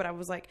quickly. But I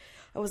was like,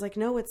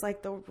 no, it's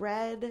like the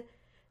red,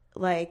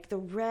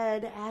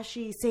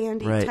 ashy,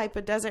 sandy Right. type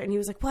of desert. And he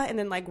was like, what? And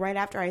then like right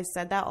after I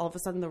said that, all of a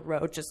sudden the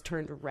road just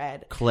turned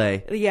red.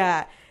 Clay.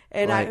 Yeah.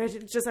 And Right.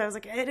 I was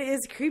like, it is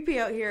creepy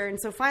out here. And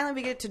so finally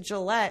we get to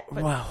Gillette.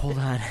 But, Wow, hold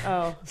on.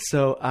 Oh.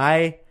 So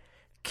I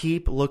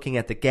keep looking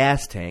at the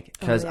gas tank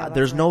because yeah, that's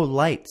there's right. no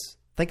lights.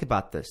 Think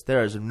about this.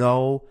 There is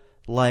no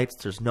lights.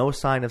 There's no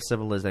sign of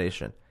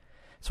civilization.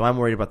 So I'm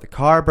worried about the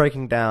car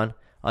breaking down,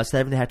 us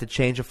having to have to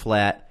change a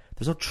flat.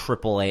 There's no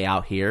AAA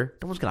out here.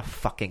 No one's going to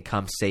fucking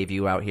come save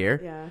you out here.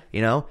 Yeah.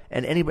 You know?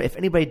 And if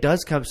anybody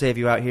does come save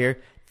you out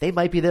here, they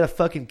might be there to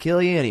fucking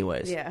kill you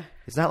anyways. Yeah.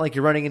 It's not like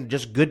you're running into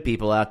just good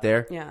people out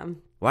there. Yeah.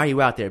 Why are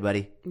you out there,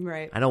 buddy?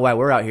 Right. I know why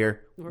we're out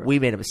here. We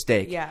made a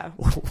mistake. Yeah.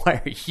 Why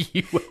are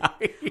you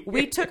out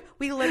here?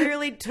 We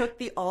literally took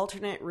the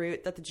alternate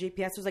route that the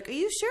GPS was like, are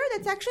you sure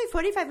that's actually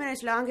 45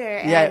 minutes longer?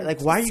 Yeah, and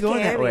like, why are you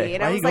going that scary. way?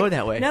 And Why I are you was going like,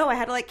 that way? No, I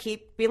had to like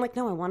keep being like,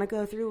 no, I want to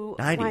go through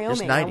 90, Wyoming.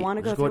 just 90. I want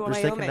to go Just through just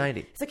take a Wyoming.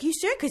 90. It's like, you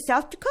sure? Because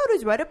South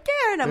Dakota's right up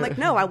there. And I'm like,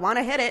 no, I want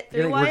to hit it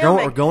through You're like,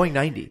 Wyoming. we're going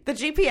 90. The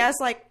GPS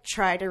like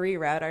tried to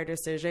reroute our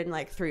decision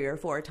like 3 or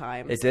 4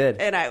 times. It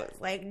did. And I was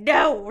like,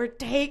 no, we're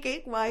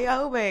taking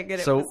Wyoming.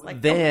 And So it was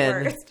like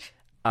then- the worst.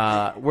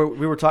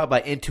 We were talking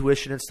about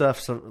intuition and stuff.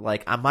 So,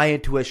 like, on my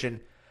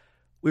intuition,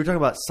 we were talking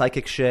about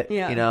psychic shit,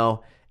 Yeah. you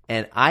know.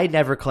 And I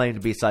never claimed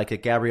to be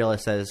psychic. Gabriella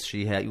says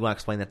she had. You want to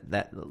explain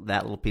that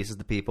little pieces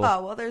to people?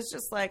 Oh, well, there's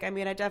just like, I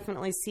mean, I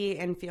definitely see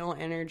and feel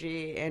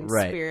energy and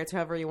Right. spirits,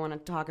 however you want to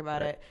talk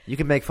about it. You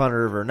can make fun of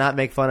her or not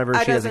make fun of her. It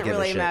She doesn't doesn't give a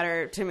really shit.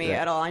 matter to me Right.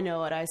 at all. I know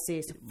what I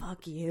see, so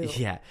fuck you.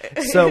 Yeah.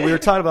 So we were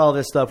talking about all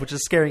this stuff, which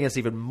is scaring us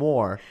even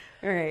more.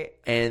 All right.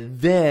 And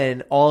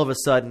then all of a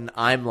sudden,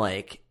 I'm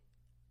like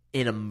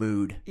in a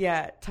mood.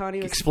 Yeah, Tony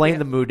was... Explain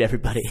the mood to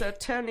everybody. So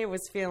Tony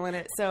was feeling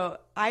it. So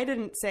I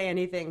didn't say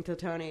anything to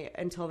Tony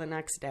until the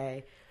next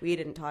day. We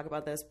didn't talk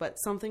about this, but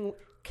something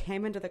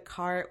came into the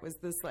car. It was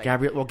this like...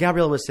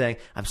 Gabrielle was saying,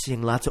 I'm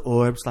seeing lots of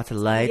orbs, lots of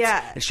lights.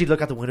 Yeah. And she'd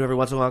look out the window every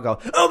once in a while and go,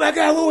 oh my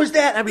God, what was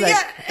that? And I'd be like,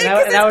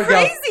 Yeah, and I would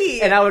crazy.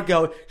 go, and I would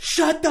go,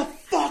 shut the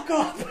fuck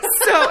up.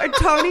 So and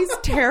Tony's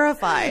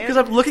terrified. Because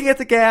I'm looking at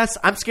the gas.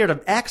 I'm scared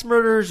of axe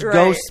murderers, Right.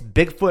 ghosts,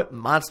 Bigfoot,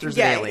 monsters,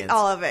 Yeah, and aliens.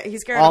 all of it.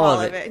 He's scared All of all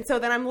of of it. it. And so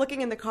then I'm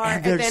looking in the car, And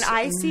and, then there's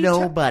I see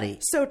nobody.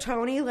 So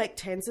Tony like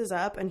tenses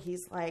up, and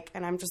he's like,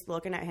 and I'm just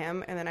looking at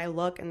him, and then I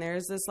look, and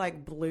there's this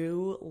like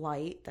blue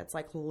light that's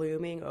like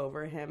looming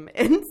over him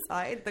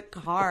inside the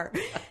car,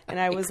 and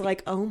I was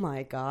like, oh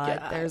my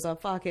god, there's a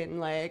fucking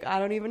like I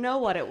don't even know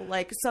what it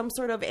like some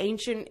sort of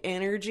ancient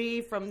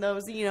energy from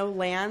those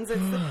lands.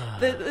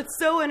 It's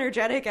so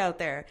energetic out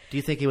there. Do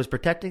you think he was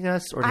protecting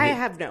us? Or did I he...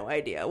 have no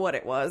idea what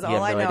it was. You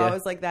All have I no know idea?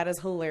 is like that is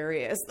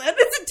hilarious. That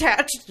is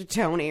attached to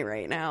Tony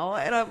right now,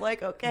 and I'm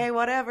like, okay,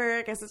 whatever.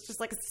 I guess it's just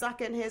like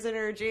sucking his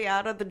energy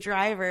out of the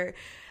driver.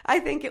 I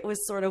think it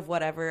was sort of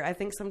whatever. I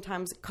think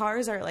sometimes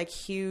cars are like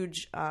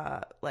huge,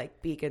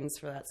 like beacons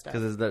for that stuff.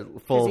 Because it's full 'Cause of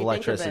you think of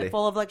electricity. it,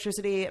 full of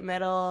electricity,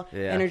 metal,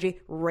 Yeah. energy,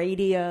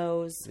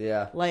 radios.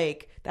 Yeah.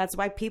 Like that's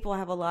why people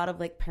have a lot of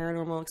like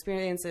paranormal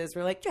experiences.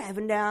 We're like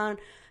driving down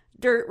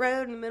dirt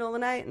road in the middle of the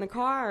night in the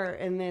car,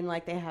 and then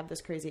like they have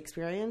this crazy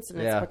experience,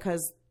 and Yeah. it's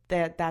because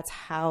that's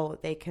how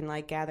they can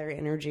like gather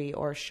energy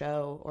or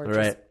show or Right.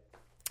 just.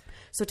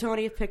 So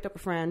Tony picked up a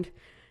friend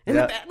in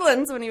Yeah. the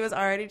Badlands when he was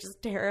already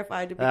just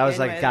terrified to begin I was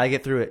like, with. gotta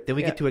get through it. Then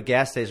we Yeah. get to a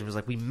gas station. It was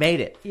like, we made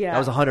it. Yeah. That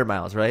was 100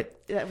 miles, right?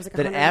 That was like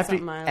Then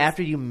 100-something miles.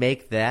 after you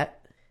make that,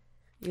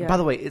 Yeah. by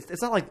the way,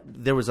 it's not like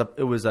it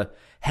was a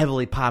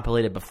heavily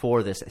populated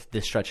before this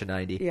stretch of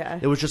 90. Yeah.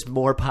 It was just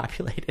more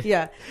populated.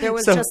 Yeah, there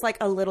was So- just like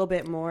a little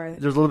bit more.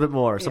 There's a little bit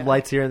more. Some Yeah.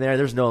 lights here and there.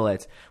 There's no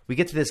lights. We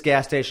get to this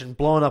gas station,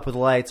 blowing up with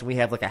lights, and we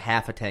have like a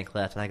half a tank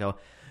left. And I go,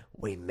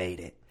 we made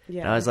it.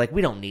 Yeah. And I was like,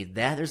 we don't need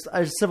that. There's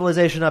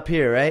civilization up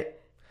here, right?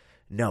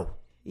 No.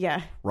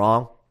 Yeah,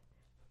 Wrong.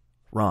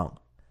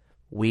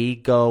 We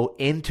go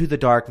into the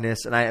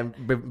darkness,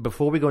 and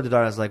before we go into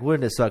darkness, I was like,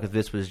 wouldn't it suck if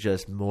this was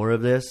just more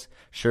of this?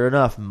 Sure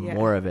enough, Yeah.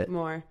 more of it.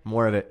 More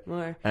of it.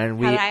 more. And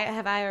we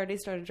have I already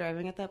started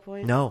driving at that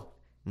point? no.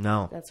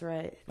 That's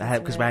right.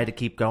 Because I had to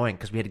keep going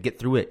because we had to get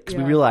through it because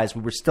we Yeah. realized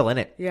we were still in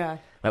it. Yeah,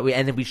 Right?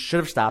 And then we should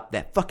have stopped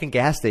that fucking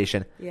gas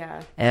station,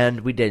 yeah,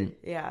 and we didn't.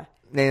 yeah.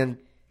 And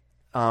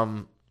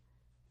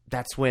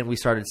that's when we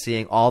started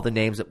seeing all the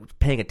names that we were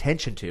paying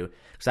attention to.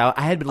 Because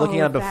I had been looking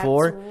at them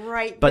before, That's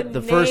right. but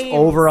the first names.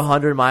 over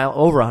 100, it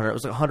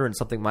was like 100 and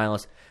something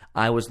miles.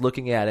 I was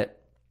looking at it,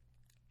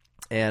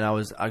 and I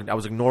was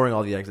ignoring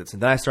all the exits,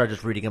 and then I started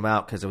just reading them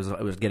out because it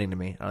was getting to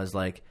me. I was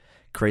like,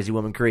 Crazy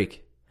Woman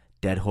Creek,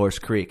 Dead Horse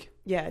Creek.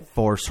 Yeah.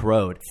 Force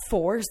Road.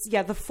 Force.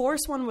 Yeah, the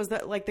Force one was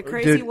like the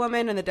crazy Dude.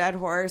 woman and the dead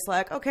horse.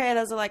 Like, okay,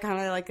 those are like kind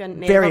of like a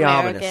Native Very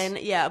American.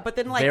 ominous. Yeah, but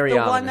then like Very the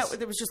ominous. one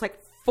that was just like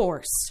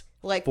Force.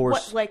 Like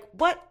Force.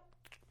 what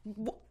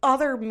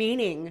other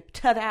meaning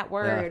to that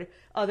word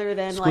other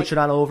than like Scooch it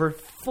on over.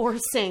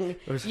 forcing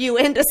you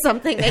into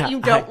something that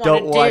you don't I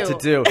don't want want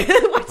to do.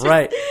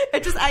 Right.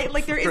 There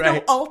is no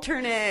Right.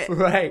 alternate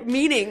Right.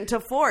 meaning to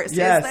force.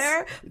 Yes. Is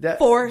there? That-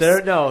 Force.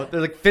 There's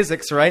like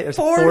physics, right? There's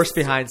Force. force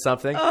behind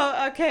something.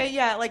 Oh, okay,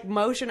 yeah, like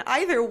motion.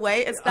 Either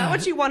way, it's not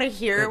what you want to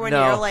hear when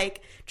No. you're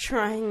like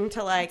trying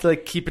to like, To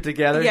like keep it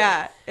together.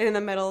 yeah, in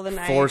the middle of the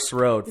night. Force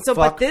Road. So,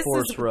 Fuck but this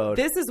Force is Road.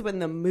 this is when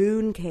the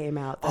moon came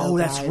out. Though, Oh,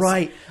 that's guys.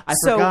 right. I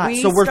So forgot.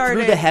 we So we're through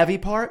started- the heavy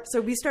part. So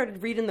we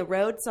started reading the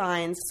road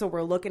signs. So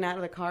we're looking out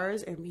of the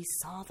cars, and we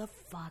saw the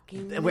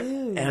fucking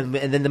moon. And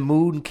then the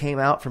moon came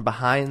out from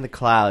behind the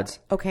clouds.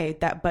 Okay,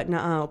 but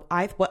no,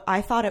 I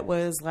thought it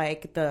was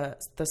like the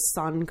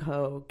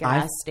Sunco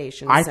gas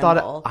station. I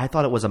symbol.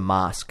 thought it was a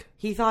mosque.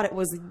 He thought it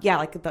was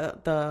like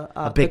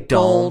the big the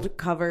gold dome.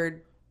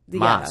 covered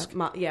Mosque.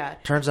 Yeah.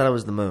 Turns out it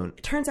was the moon.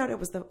 Turns out it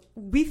was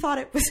we thought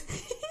it was.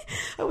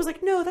 I was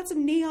like, no, that's a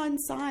neon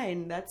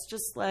sign. That's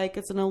just like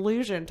it's an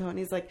illusion.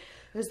 Tony's like,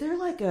 is there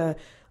like a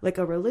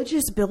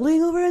religious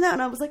building over in that?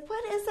 And I was like,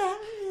 what is that?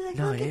 Like,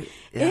 No, okay.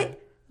 yeah.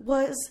 It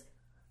was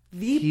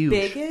the Huge.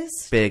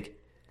 biggest Big.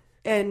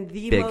 and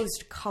the Big.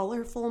 most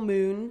colorful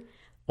moon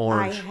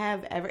Orange. I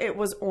have ever. It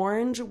was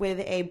orange with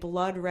a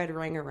blood red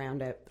ring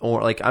around it.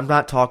 Or like I'm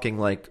not talking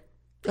like,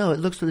 oh,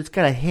 it's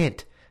got a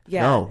hint.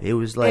 Yeah. No, it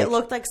was like It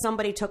looked like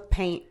somebody took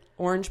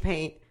orange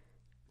paint,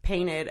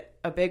 painted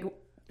a big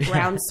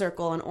round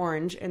circle in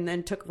orange, and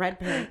then took red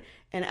paint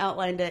and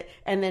outlined it,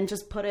 and then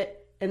just put it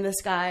in the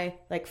sky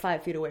like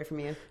 5 feet away from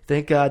you.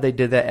 Thank God they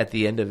did that at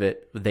the end of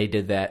it. They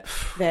did that.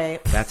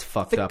 That's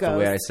fucked up the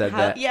way I said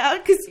that. Yeah,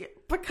 because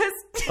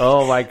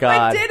Oh my God.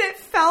 I did. It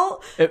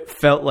felt It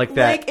felt like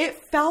that. like it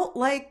felt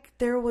like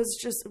there was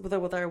just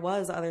there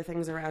was other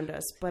things around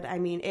us, but I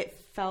mean, it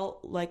felt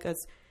like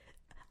us.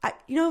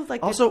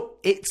 Like Also,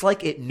 it's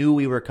like it knew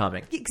we were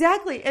coming.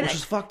 exactly, and Which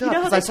is fucked you up. know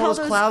how Because I they saw tell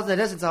those clouds in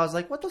the distance. I was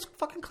like, what those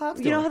fucking clouds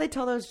doing? You know how they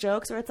tell those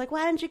jokes where it's like,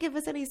 why didn't you give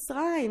us any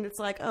sign? It's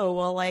like, oh,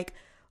 well, like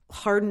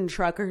hardened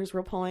truckers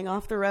were pulling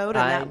off the road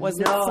and I that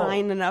wasn't know.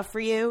 sign enough for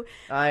you.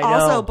 I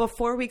Also, know.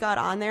 before we got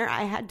on there,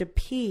 I had to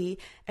pee,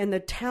 and the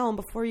town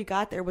before you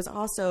got there was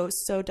also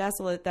so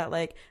desolate that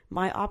like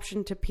my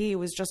option to pee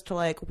was just to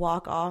like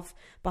walk off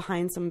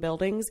behind some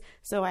buildings.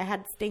 So I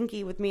had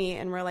Stinky with me,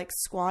 and we're like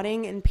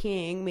squatting and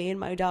peeing, me and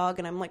my dog,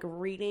 and I'm like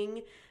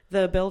reading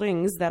the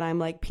buildings that I'm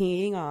like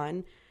peeing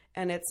on.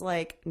 And it's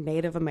like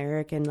Native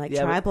American, like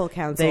Yeah, but tribal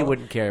council. they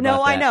wouldn't care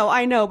No, about that.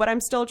 I know, but I'm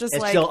still just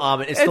It's like still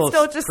it's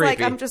still just like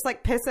creepy. I'm just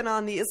like pissing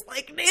on these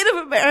like Native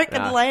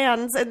American Nah.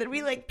 lands, and then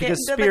we like get because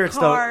into the spirits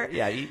car. don't.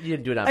 Yeah, you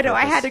didn't do it on I know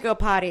I purpose. had to go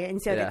potty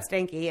and so Yeah. did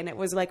Stinky, and it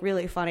was like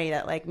really funny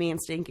that like me and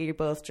Stinky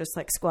both just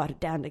like squatted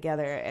down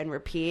together and we're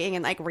peeing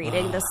and like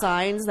reading the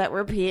signs that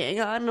we're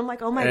peeing on. And I'm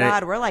like, oh my And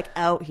God, we're like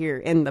out here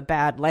in the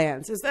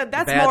Badlands. That's more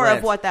Badlands.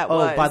 of what that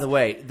was. Oh, by the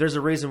way, there's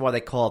a reason why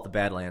they call it the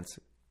Badlands,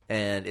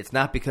 and it's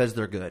not because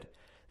they're good.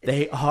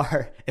 They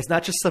are. It's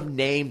not just some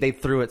name they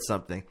threw at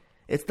something.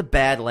 It's the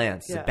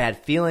Badlands. It's Yeah. a bad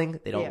feeling.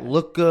 They don't Yeah.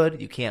 look good.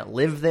 You can't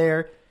live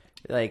there.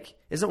 Like,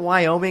 isn't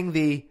Wyoming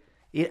the?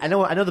 I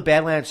know the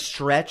Badlands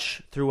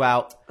stretch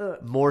throughout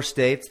more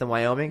states than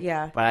Wyoming.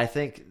 Yeah. but I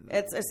think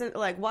It's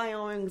like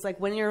Wyoming's like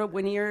when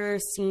you're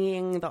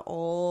seeing the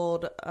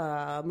old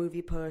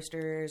movie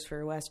posters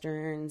for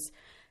westerns,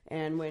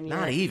 and when you're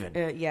Not even.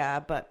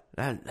 but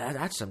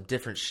that's some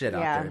different shit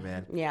yeah, out there,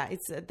 man. yeah,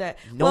 it's that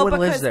No one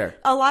lives because there.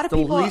 A lot of The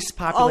people, least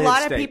populated a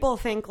lot state. of people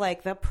think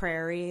like the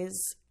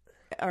prairies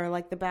are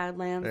like the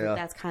Badlands. Yeah.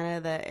 That's kind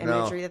of the No.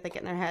 imagery that they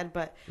get in their head.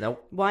 But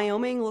Nope.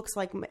 Wyoming looks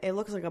like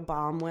a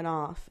bomb went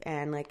off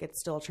and like it's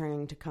still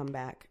trying to come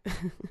back.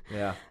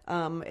 Yeah.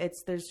 And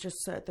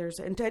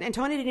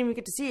Tony didn't even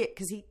get to see it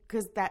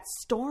because that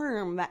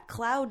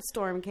cloud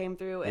storm came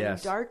through and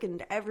Yes.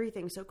 darkened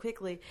everything so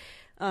quickly.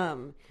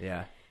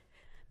 Yeah.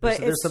 But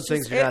There's some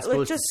things you're not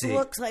supposed to see. It just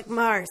looks like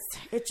Mars.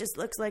 It just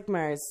looks like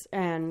Mars,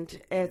 and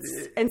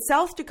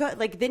South Dakota.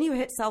 Like then you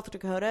hit South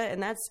Dakota,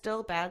 and that's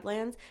still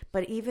Badlands.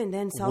 But even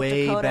then, South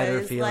Way Dakota better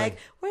is feeling. like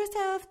we're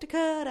South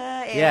Dakota.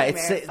 And Yeah,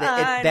 we're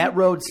fun." that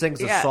road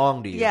sings a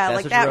song to you. Yeah, That's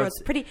like what that road-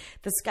 road's pretty.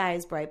 The sky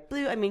is bright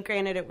blue. I mean,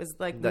 granted, it was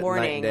like Night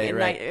morning and day, and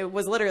right. night. It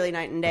was literally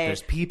night and day.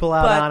 there's people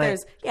out but on it.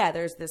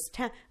 there's this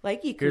town.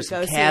 Like you could There's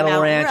go some see cattle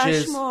Mount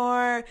ranches.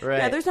 Rushmore. Right.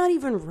 Yeah, there's not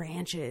even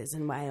ranches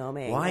in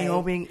Wyoming.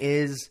 Wyoming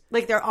is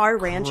Like there are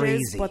ranches,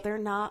 crazy. but they're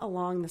not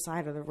along the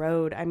side of the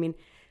road. I mean,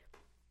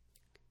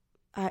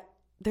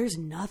 there's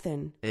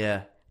nothing.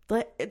 yeah.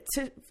 But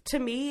to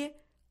me,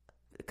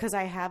 because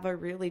I have a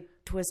really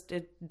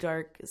twisted,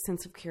 dark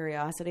sense of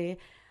curiosity,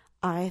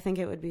 I think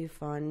it would be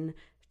fun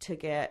to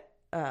get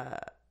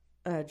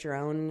a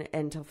drone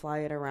and to fly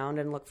it around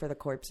and look for the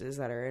corpses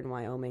that are in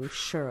Wyoming.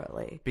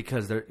 Surely,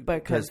 Because they're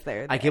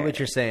they're I get what there.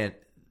 you're saying.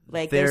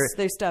 Like There-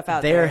 there's stuff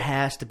out There there.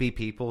 has to be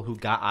people who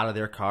got out of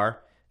their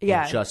car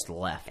Yeah. and just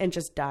left. and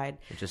just died.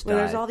 It just Well,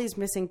 there's died. all these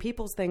missing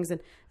people's things, and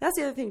that's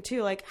the other thing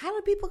too. Like, how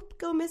do people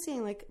go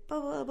missing? Like,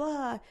 blah blah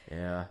blah.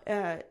 Yeah.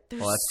 There's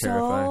that's so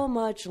terrifying.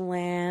 much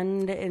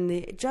land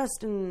in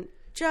just in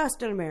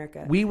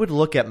America. We would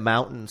look at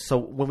mountains. So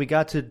when we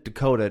got to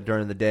Dakota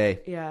during the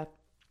day, Yeah,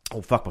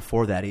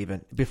 before that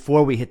even,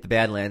 before we hit the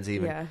Badlands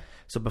even. Yeah.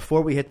 So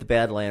before we hit the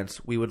Badlands,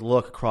 we would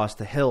look across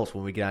the hills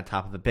when we get on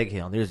top of a big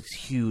hill. And there's these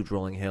huge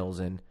rolling hills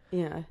in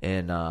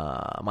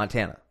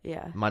Montana.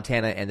 Yeah.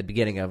 Montana and the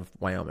beginning of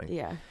Wyoming.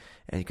 yeah,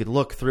 And you could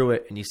look through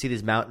it, and you see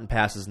these mountain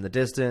passes in the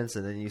distance,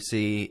 and then you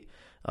see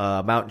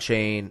mountain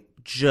chain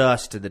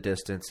just in the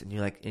distance. And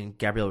you're like, and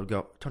Gabrielle would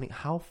go, Tony,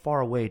 how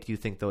far away do you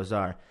think those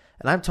are?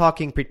 And I'm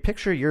talking,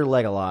 picture your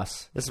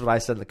Legolas. This is what I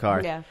said in the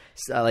car. Yeah.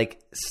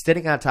 Like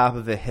sitting on top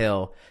of a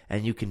hill,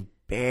 and you can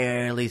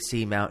barely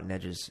see mountain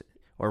edges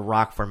or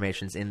rock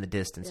formations in the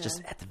distance,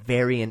 just at the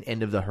very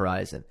end of the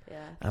horizon. Yeah.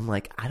 And I'm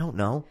like, I don't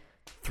know,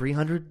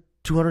 300,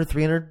 200,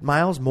 300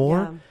 miles more?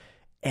 Yeah.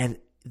 And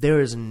there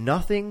is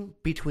nothing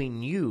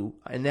between you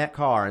and that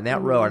car and that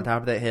Mm-hmm. road on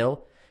top of that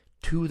hill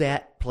to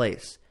that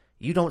place.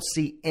 You don't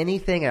see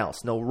anything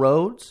else. No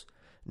roads,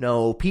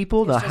 no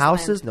people, no just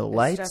houses, land. no It's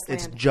lights. just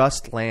It's land.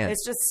 just land.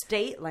 it's just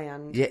state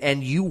land. Yeah,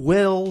 and you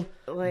will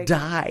Like,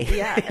 die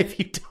yeah. if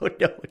you don't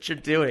know what you're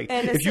doing.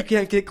 And if it's- you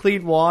can't get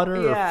clean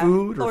water or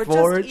food or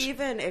forage. just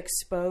even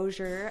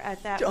exposure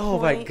at that Oh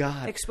point. my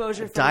God!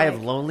 Exposure from die like,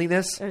 of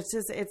loneliness. It's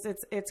just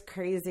it's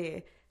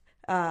crazy.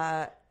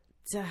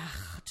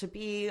 To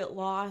be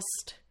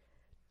lost.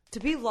 To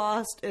be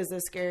lost is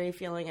a scary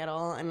feeling at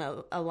all, and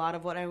a lot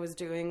of what I was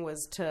doing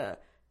was to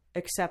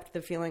accept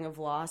the feeling of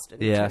lost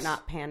and Yes. to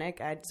not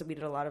panic. So we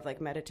did a lot of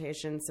like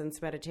meditation,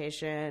 sense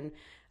meditation,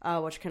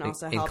 which can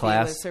also in help you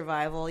class? with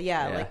survival.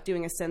 Yeah, Yeah. like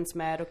doing a sense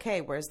med.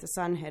 Okay, where's the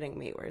sun hitting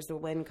me? Where's the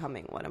wind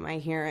coming? What am I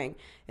hearing?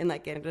 And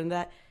like getting into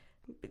that.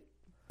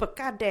 But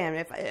goddamn,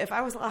 if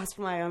I was lost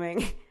in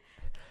Wyoming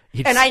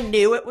and I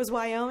knew it was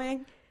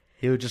Wyoming,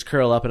 he would just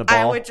curl up in a ball.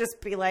 I would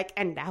just be like,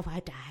 and now I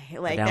die.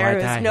 Like, now there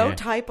I die is no here.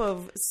 type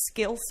of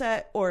skill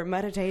set or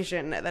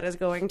meditation that is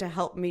going to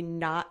help me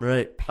not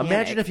Right. panic.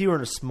 Imagine if you were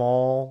in a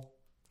small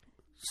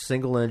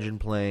single engine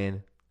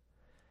plane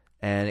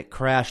and it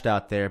crashed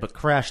out there, but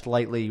crashed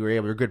lightly. You're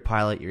a good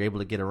pilot. You're able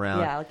to get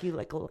around. Yeah, like you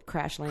like a little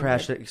crash landed.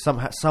 Crashed it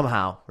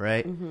somehow,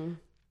 right? Mm-hmm.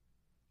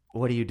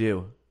 What do you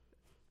do?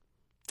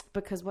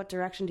 Because what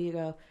direction do you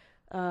go?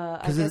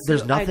 Because I guess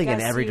there's you- nothing I in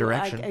guess every you-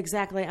 direction.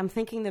 Exactly. I'm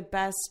thinking the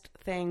best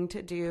thing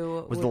to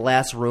do Was the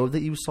last road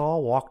that you saw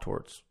walk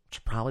towards?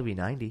 Should probably be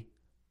 90.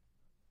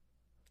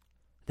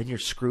 Then you're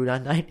screwed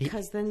on 90.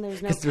 because then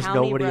there's no 'Cause there's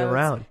county nobody roads.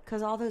 around.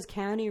 Because all those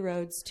county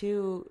roads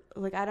too.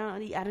 Like I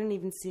don't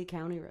even see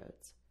county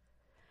roads.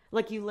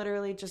 Like you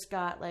literally just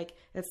got like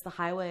it's the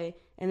highway,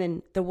 and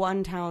then the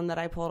one town that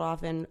I pulled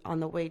off in on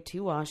the way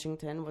to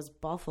Washington was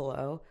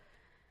Buffalo,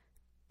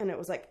 and it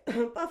was like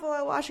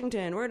Buffalo,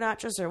 Washington. We're not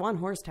just a one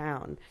horse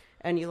town,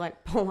 and you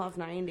like pull off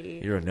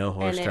 90. You're a no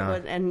horse and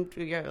town. and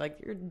you're like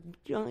you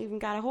don't even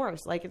got a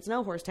horse. Like it's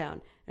no horse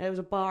town. And it was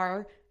a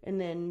bar,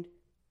 and then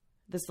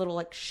this little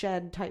like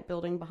shed type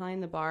building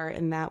behind the bar,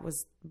 and that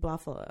was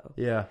Buffalo.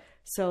 Yeah.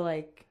 So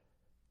like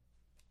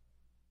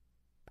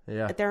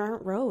Yeah. there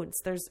aren't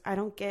roads. I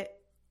don't get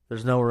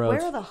There's no roads.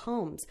 where are the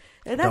homes?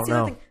 And that's Don't the other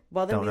know. thing.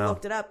 Well, then Don't we know.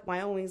 looked it up.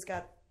 Wyoming's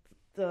got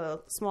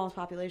the smallest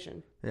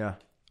population. Yeah.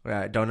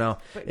 I don't know.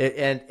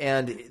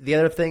 And the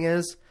other thing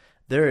is,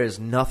 there is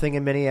nothing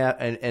in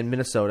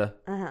Minnesota.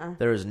 Uh-huh.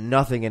 There is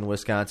nothing in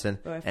Wisconsin,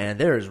 and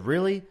there is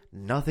really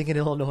nothing in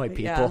Illinois.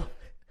 People, Yeah.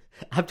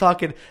 I'm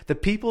talking the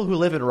people who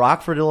live in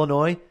Rockford,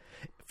 Illinois.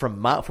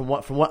 From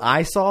what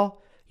I saw,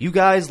 you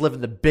guys live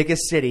in the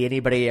biggest city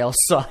anybody else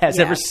has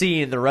Yeah. ever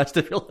seen in the rest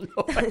of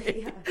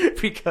Illinois,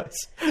 because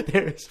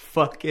there's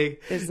fucking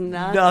There's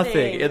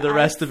nothing in the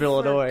rest of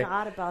Illinois.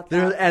 Forgot about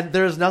that. And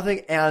there's nothing.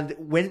 And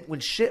when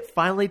shit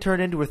finally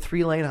turned into a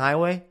 3-lane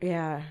highway,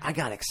 Yeah. I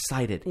got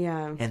excited.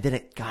 Yeah. And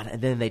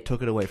then they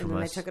took it away from And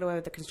then us. they took it away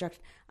with the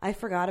construction. I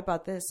forgot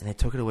about this. And they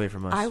took it away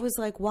from us. I was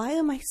like, why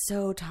am I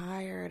so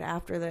tired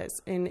after this?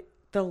 And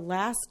the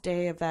last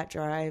day of that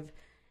drive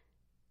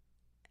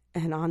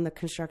and on the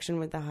construction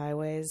with the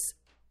highways,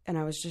 and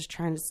I was just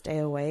trying to stay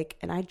awake,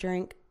 and I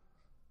drank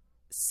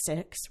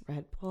 6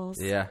 Red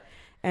Bulls. Yeah.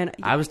 And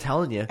I was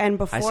telling you. And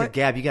before- I said,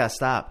 Gab, you got to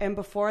stop. And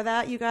before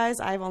that, you guys,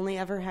 I've only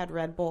ever had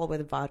Red Bull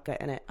with vodka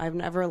in it. I've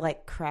never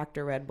like cracked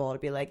a Red Bull to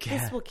be like,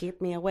 this will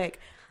keep me awake.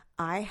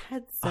 I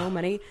had so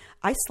many.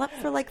 I slept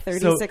for like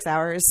 36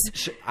 hours.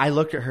 I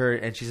looked at her,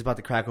 and she's about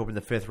to crack open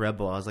the 5th Red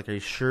Bull. I was like, are you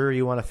sure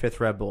you want a 5th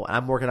Red Bull?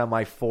 I'm working on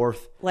my 4th.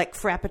 Like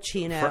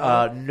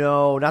Frappuccino.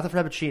 No, not the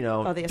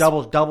Frappuccino. Oh, the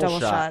double double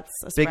shot.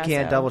 shots, Big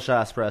can espresso. double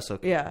shot espresso.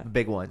 Yeah.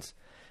 Big ones.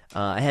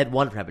 I had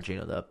one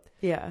Frappuccino, though.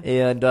 Yeah.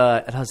 And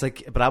I was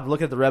like, but I'm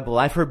looking at the Red Bull.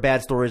 I've heard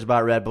bad stories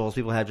about Red Bulls.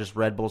 People have just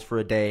Red Bulls for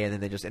a day, and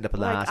then they just end up in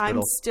the Like hospital.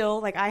 I'm still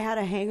like I had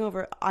a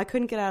hangover. I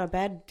couldn't get out of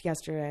bed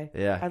yesterday.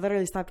 Yeah. I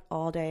literally slept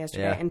all day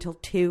yesterday Yeah. until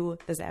 2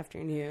 this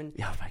afternoon.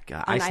 Oh my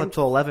god! And I slept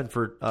till 11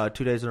 for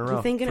 2 days in a row.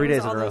 I'm thinking 3 it was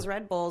days all in a row. those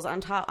Red Bulls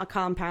on top,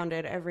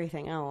 compounded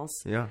everything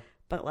else. Yeah.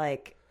 But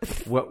like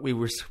what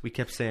we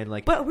kept saying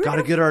like, But we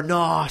gotta were- get our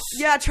nos.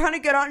 Yeah, trying to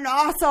get our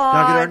nos on.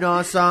 Gotta get our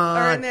nos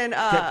on. And then,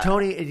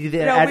 Tony, we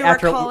were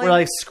calling- we're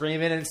like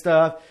screaming and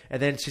stuff,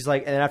 and then she's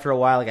like, and then after a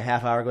while, like a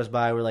half hour goes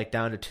by, we're like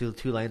down to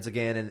two lanes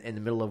again in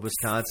the middle of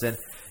Wisconsin.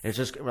 And it's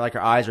just like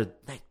our eyes are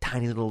like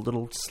tiny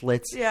little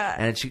slits. Yeah.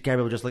 And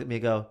Gabrielle would just look at me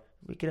and go,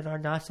 "We getting our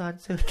nos on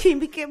soon?" Can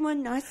we get my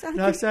nos on?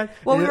 Nos on?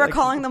 Well, we And were like,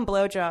 calling them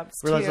blowjobs,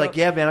 We're too. like,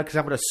 yeah, man, because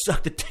I'm gonna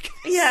suck the dick.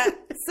 Yeah.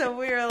 So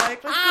we were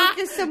like, let's go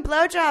get some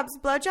blowjobs.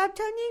 Blowjob,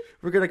 Tony?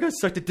 We're gonna go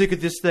suck the dick of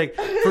this thing.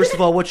 First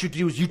of all, what you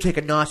do is you take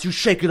a nos, you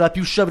shake it up,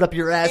 you shove it up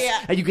your ass,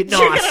 and you get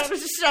You're nosed.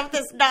 gonna shove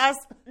this nos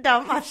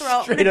down my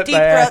throat. Straight I'm gonna up deep my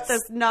throat ass.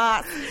 this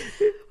nos.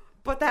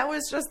 But that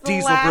was just the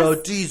Diesel, last.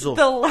 bro, diesel.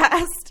 The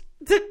last.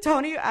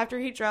 Tony, after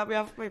he dropped me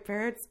off at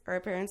our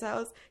parents'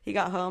 house, he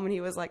got home and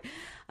he was like,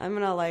 I'm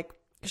gonna like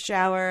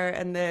shower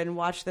and then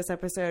watch this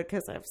episode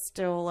because I'm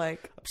still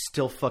like, I'm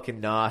still fucking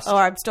nosed.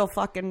 I'm still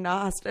fucking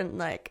nosed. And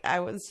like, I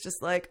was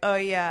just like, oh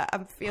yeah,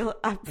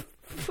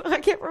 I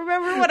can't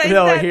remember what I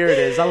No, said. here it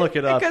is. I'll look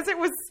it up. Because it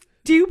was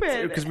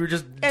stupid. Because we were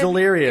just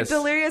delirious.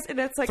 Delirious, and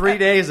it's like 3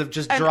 days of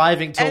just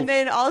driving till. And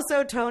then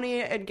also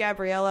Tony and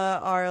Gabriella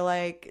are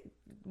like,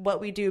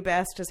 what we do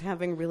best is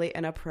having really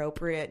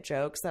inappropriate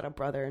jokes that a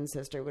brother and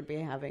sister would be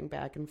having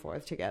back and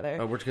forth together.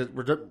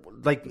 We're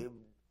like,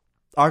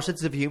 our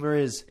sense of humor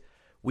is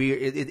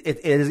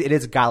it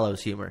is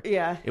gallows humor.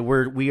 Yeah.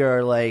 We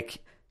are like.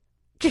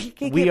 We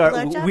We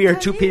are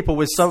two people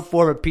with some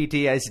form of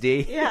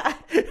PTSD. Yeah.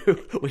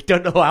 We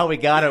don't know how we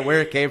got it,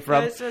 where it came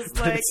from. It's just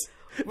like,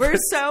 we're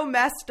so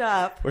messed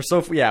up.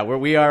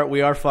 We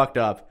are fucked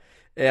up,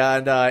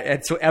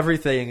 and so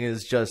everything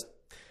is just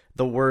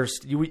the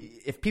worst.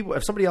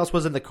 If somebody else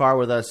was in the car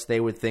with us, they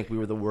would think we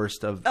were the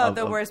worst of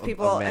The worst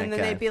people, of and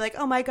then they'd be like,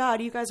 "Oh my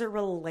god, you guys are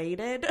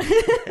related."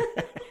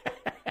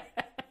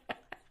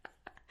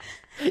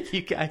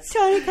 You guys.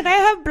 Tony, can I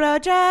have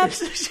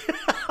blowjobs?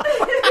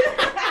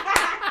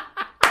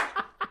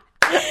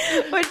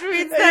 Which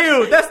means that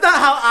Ew, that's not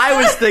how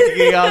I was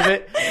thinking of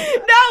it.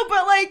 no,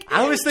 but like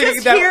I was thinking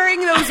just that-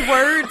 hearing those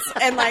words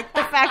and like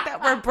the fact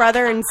that we're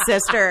brother and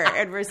sister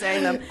and we're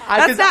saying them.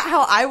 That's 'cause not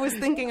how I was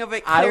thinking of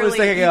it. I was clearly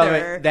thinking either. of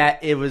it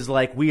that it was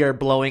like we are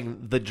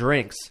blowing the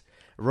drinks.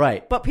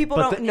 Right. But people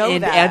don't know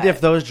and, that. And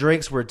if those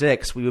drinks were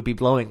dicks, we would be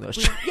blowing those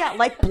drinks. Yeah,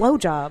 like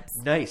blowjobs.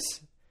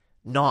 Nice.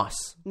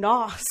 Nos.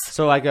 Nos.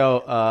 So I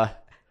go,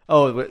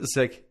 it's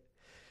like,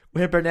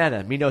 where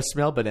banana? Me no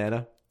smell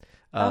banana.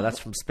 That's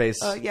from Space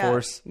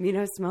Force. You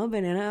know, smell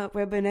banana.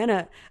 Where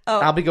banana? Oh,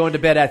 I'll be going to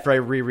bed after I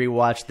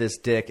rewatch this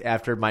dick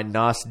after my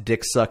Nos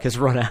dick suck has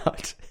run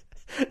out.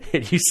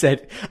 And you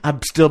said,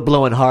 I'm still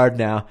blowing hard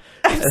now.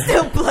 I'm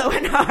still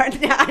blowing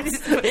hard now. I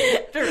just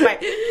threw my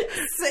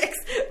 6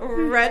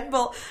 Red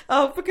Bull.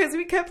 Oh, because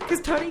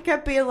Tony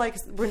kept being like,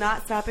 we're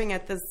not stopping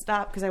at this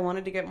stop because I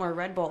wanted to get more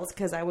Red Bulls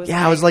because I was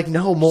I was like,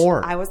 no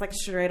more. I was like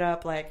straight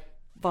up like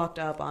fucked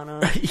up on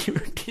him.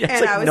 And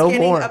And I was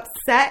getting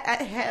upset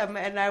at him,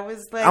 and I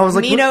was like,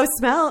 me no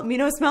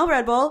smell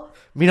Red Bull.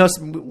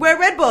 Where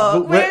Red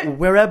Bull?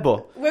 Where Red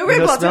Bull? Where Red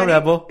Bull? Smell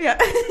Red Bull. Yeah.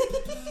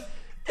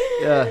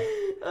 Yeah.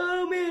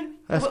 Oh man,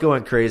 That's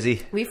going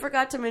crazy. we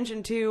forgot to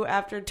mention too.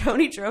 After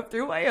Tony drove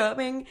through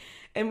Wyoming,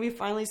 and we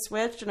finally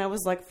switched, and I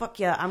was like, "Fuck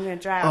yeah, I'm gonna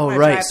drive." Oh I'm gonna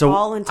right, drive so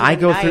all into I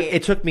the go night. through.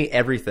 It took me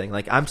everything.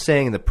 Like I'm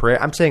saying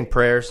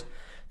prayers,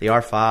 the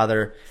Our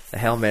Father, the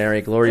Hail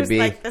Mary, Glory There's be.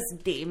 like this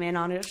demon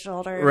on his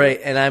shoulder, Right,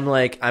 and I'm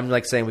like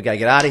saying we gotta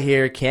get out of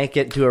here. Can't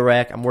get into a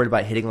wreck. I'm worried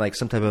about hitting like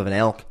some type of an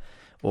elk,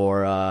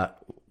 or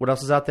what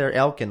else is out there?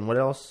 Elk and what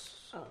else?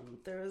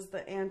 There was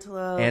the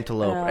antelope.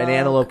 An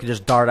antelope can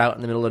just dart out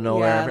in the middle of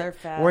nowhere. Yeah, they're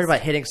fast. Worried about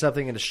hitting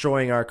something and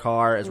destroying our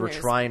car as we're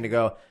There's- trying to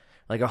go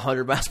like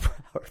 100 miles per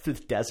hour through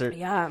the desert.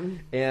 Yeah.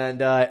 And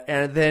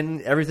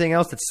then everything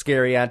else that's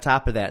scary on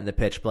top of that in the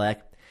pitch black.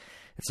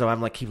 And so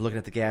I'm like, keep looking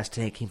at the gas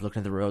tank, keep looking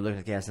at the road, looking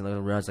at the gas tank, looking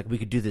at the road. It's like, we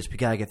could do this. We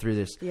gotta get through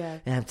this. Yeah.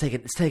 And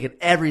it's taking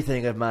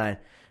everything of mine,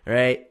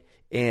 right?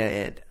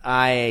 And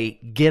I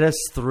get us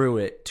through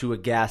it to a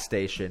gas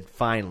station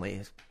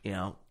finally.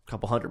 A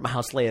couple 100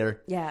 miles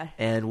later. Yeah.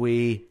 And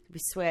we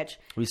switch.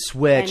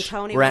 switch. And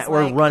Tony we're was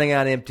like- running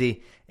on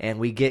empty, and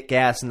we get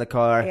gas in the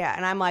car. Yeah,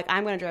 and I'm like,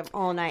 I'm going to drive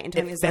all night. And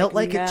Tony It was felt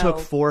like no. it took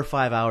 4 or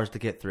 5 hours to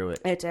get through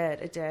it. It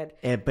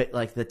did. But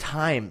like the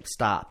time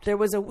stopped. There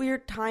was a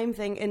weird time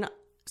thing, and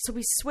so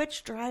we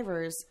switched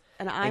drivers.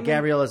 And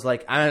Gabriella's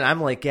like,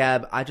 I'm like,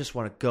 Gab, I just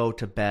want to go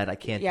to bed. I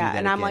can't do that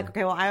and I'm again. like,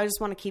 okay, well, I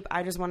just want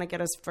to get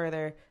us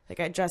further. Like,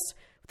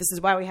 this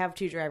is why we have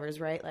 2 drivers,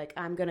 right? Like,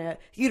 I'm going to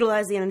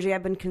utilize the energy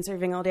I've been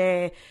conserving all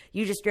day.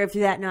 You just drove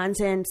through that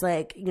nonsense.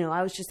 Like,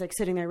 I was just like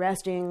sitting there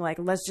resting. Like,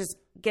 let's just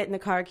get in the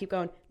car, keep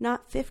going.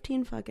 Not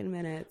 15 fucking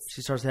minutes.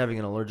 She starts having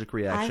an allergic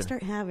reaction. I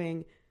start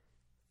having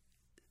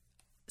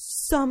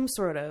some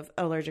sort of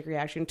allergic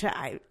reaction to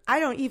I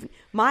don't even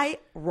my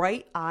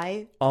right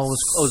eye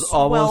was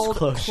almost swelled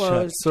closed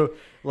shut. So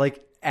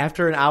like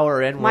after an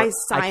hour in, My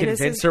I convinced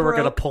sinuses her we're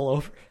gonna broke. pull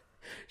over.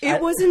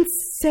 It was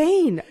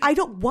insane. I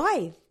don't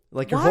why.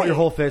 Like Why? your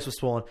whole face was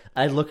swollen.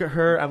 I look at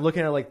her. I'm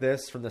looking at her like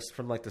this from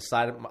like the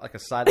side of the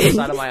side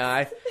of my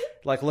eye,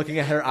 like looking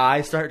at her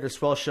eye starting to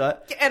swell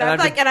shut. And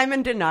I'm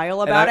in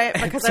denial about it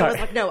because I was sorry.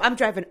 like, no, I'm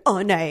driving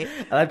all night.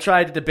 And I've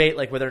tried to debate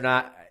like whether or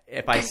not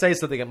if I say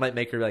something, it might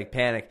make her like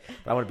panic.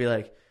 But I want to be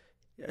like,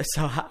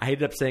 so I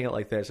ended up saying it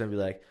like this and be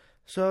like,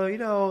 so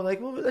like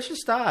well, let's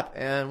just stop.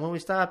 And when we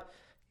stop,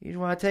 you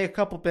want to take a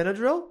couple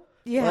Benadryl?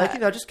 Yeah. Like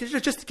just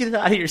to get it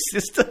out of your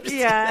system.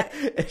 Yeah.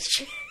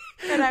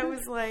 And I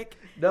was like,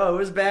 no, it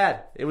was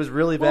bad. It was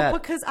really bad. well,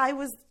 because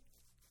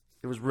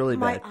It was really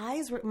my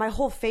bad. my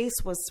whole face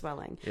was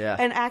swelling. Yeah.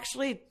 And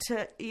actually,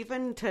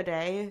 even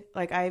today,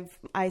 like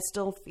I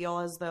still feel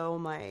as though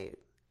my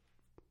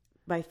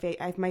face,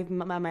 my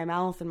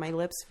mouth and my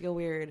lips feel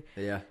weird.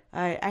 Yeah.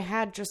 I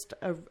had just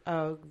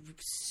a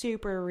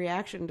super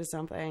reaction to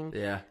something.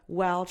 Yeah.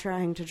 While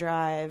trying to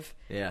drive.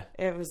 Yeah.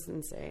 It was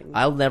insane.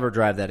 I'll never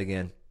drive that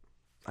again.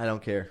 I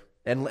don't care.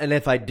 And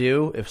if I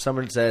do, if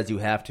someone says you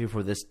have to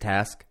for this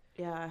task,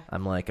 yeah.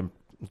 I'm like,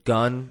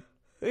 gun,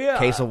 Yeah.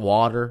 case of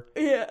water,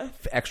 Yeah.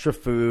 extra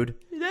food,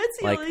 That's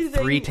the like only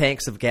thing. 3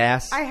 tanks of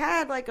gas. I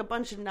had like a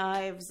bunch of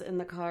knives in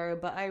the car,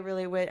 but I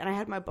really wish, and I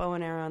had my bow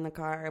and arrow in the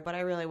car, but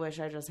I really wish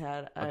I just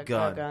had a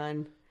gun.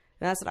 And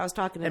that's what I was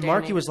talking to And Danny.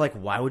 Marky was like,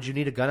 why would you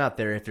need a gun out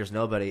there if there's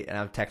nobody? And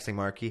I'm texting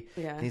Marky.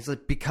 Yeah. And he's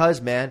like,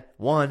 because, man,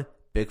 one,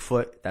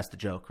 Bigfoot, that's the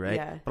joke, right?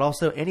 Yeah. But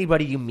also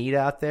anybody you meet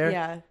out there,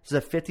 Yeah. it's a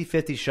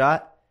 50-50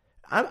 shot.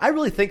 I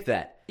really think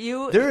that.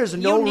 There is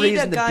you no need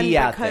reason a gun to be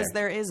out because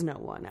there. there is no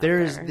one out There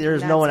is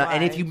That's no one out.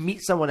 And why. if you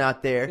meet someone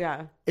out there,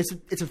 Yeah. it's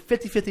a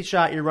 50-50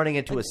 shot you're running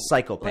into a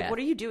psychopath. Like, what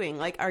are you doing?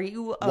 Like, are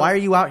you... Why are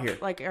you out here?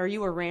 Like, are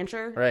you a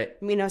rancher? Right.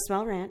 Me no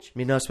smell ranch.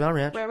 Me no smell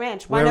ranch. We're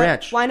ranch. We're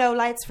ranch. Why no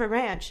lights for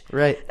ranch?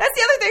 Right. That's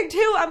the other thing,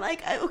 too. I'm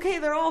like, okay,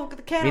 they're all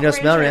the cattle Me no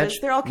ranchers. smell ranch.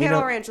 They're all Me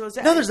cattle no- ranchers.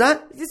 No, there's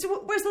not.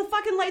 Where's the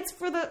fucking lights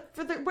for the...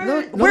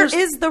 No, Where there's-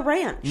 is the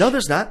ranch? No,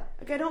 there's not.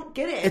 Like, I don't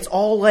get it. It's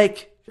all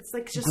like It's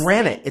like just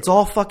granite. It's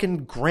all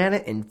fucking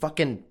granite and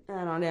fucking...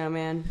 I don't know,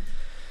 man.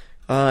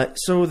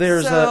 So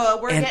there's So,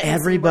 we're and getting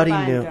everybody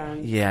some knew.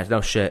 guns. Yeah,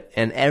 no shit.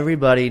 And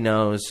everybody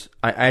knows.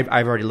 I've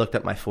already looked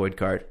up my FOID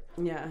card.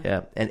 Yeah.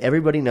 Yeah, and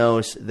everybody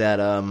knows that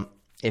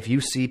if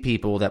you see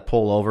people that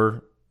pull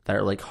over that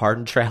are like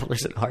hardened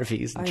travelers in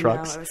RVs and I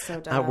trucks, know, it was so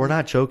dumb. we're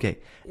not joking.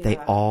 They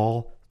Yeah.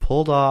 all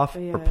pulled off or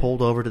Yeah.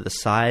 pulled over to the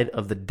side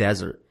of the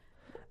desert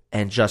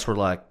and just were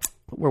like,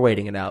 we're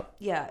waiting it out.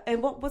 Yeah,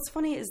 and what's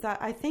funny is that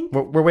I think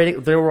We're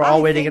waiting. They were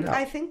all waiting it out.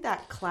 I think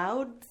that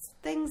cloud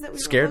things that we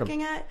Scared were 'em.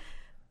 looking at,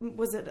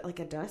 was it like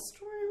a dust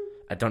storm?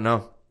 I don't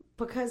know.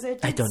 Because it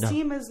I did don't know.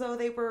 seem as though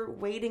they were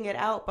waiting it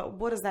out, but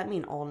what does that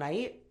mean? All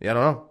night? Yeah, I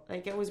don't know.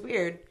 Like, it was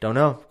weird. Don't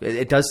know.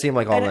 It does seem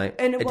like all And- night.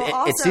 and It well, it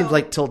also, seems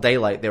like till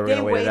daylight they were going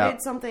They to wait it out.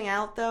 waited something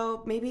out,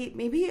 though. Maybe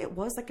it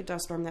was like a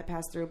dust storm that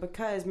passed through,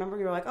 because remember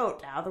we were like, oh,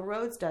 now the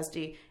road's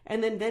dusty.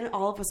 And then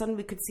all of a sudden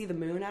we could see the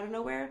moon out of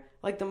nowhere.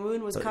 Like, the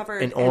moon was covered.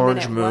 an and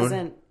orange then it moon?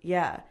 Wasn't,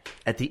 yeah.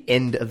 At the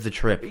end of the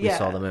trip, we Yeah.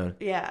 saw the moon.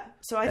 Yeah.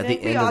 So I At think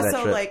the we end of that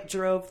also trip. like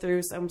drove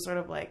through some sort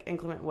of like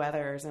inclement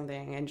weather or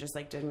something and just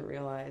like didn't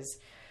realize.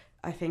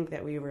 I think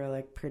that we were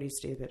like pretty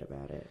stupid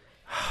about it.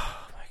 Oh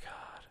my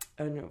god,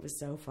 And it was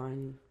so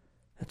fun.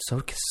 that's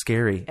so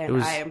scary. And It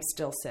was. I am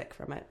still sick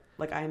from it.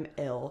 Like, I'm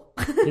ill.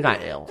 You're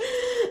not ill.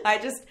 I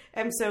just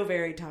am so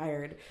very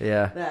tired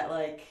Yeah, that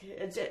like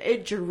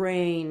it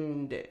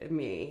drained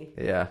me.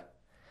 yeah.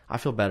 I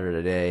feel better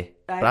today,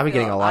 but I've been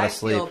getting a lot of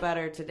sleep. I feel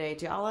better today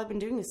too. All I've been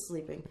doing is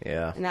sleeping.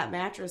 Yeah. And that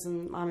mattress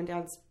in mom and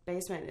dad's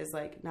basement is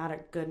like not a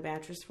good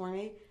mattress for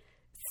me.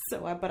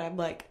 So I'm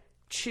like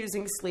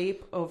choosing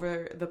sleep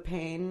over the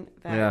pain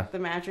that the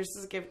mattress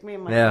is giving me.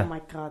 I'm like, oh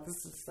my god,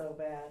 this is so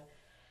bad.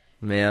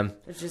 Man.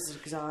 It's just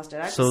exhausted.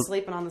 I'm So- just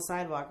sleeping on the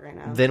sidewalk right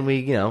now. Then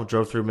we,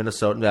 drove through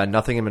Minnesota. Yeah,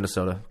 nothing in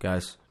Minnesota,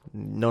 guys.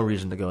 No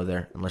reason to go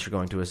there unless you're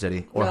going to a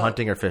city or No.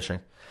 hunting or fishing.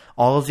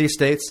 All of these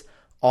states,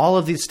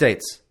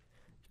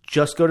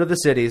 just go to the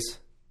cities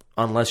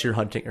unless you're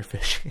hunting or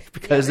fishing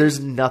because there's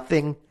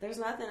nothing There's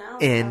nothing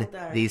else in out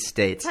there. these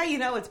states. That's how you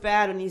know it's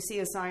bad when you see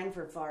a sign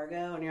for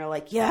Fargo and you're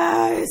like,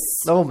 yes,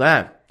 Oh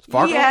man,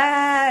 Fargo.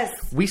 yes.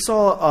 We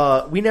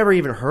saw. We never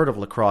even heard of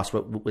La Crosse,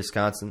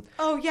 Wisconsin.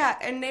 Oh yeah,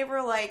 and they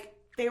were like,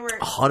 they were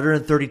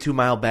 132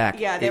 mile back.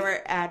 yeah, they It-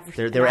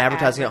 were They were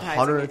advertising it.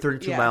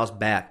 132 Yeah. miles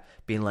back,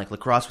 being like La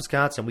Crosse,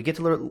 Wisconsin. We get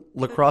to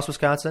La Crosse,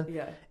 Wisconsin.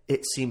 Yeah.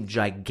 It seemed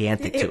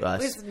gigantic It to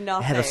us. was It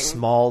had a nothing.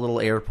 small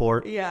little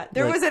airport. Yeah,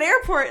 there Like, was an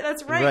airport.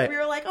 That's right. Right. We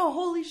were like, oh,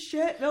 holy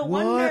shit, no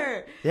What?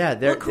 wonder. Yeah,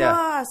 they're- Lacrosse.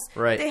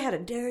 yeah, right. They had a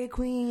Dairy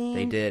Queen.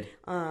 They did.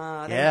 They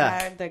Yeah.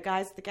 had the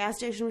guys at the gas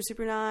station were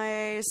super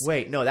nice.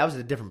 Wait, no, that was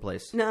a different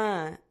place.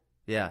 Nah,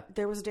 Yeah,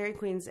 there was Dairy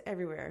Queens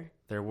everywhere.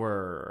 there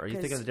were. Are you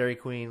thinking of the Dairy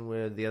Queen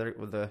with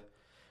the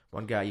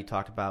one guy you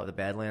talked about the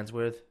Badlands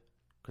with?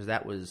 Because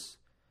that was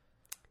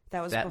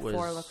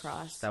Before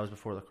Lacrosse. That was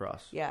before La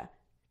Crosse. Yeah,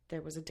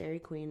 there was a Dairy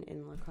Queen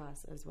in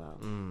Lacrosse as well,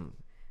 Mm.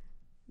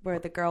 where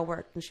the girl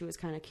worked and she was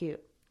kind of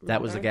cute.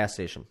 That was a Remember? gas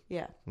station.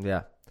 Yeah.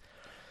 Yeah.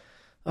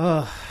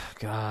 Oh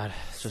God,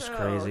 it's just So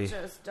crazy.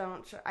 Just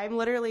don't. I'm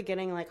literally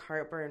getting like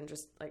heartburn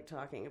just like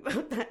talking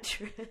about that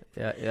trip.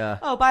 Yeah.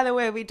 Oh, by the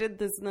way, we did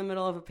this in the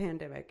middle of a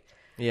pandemic.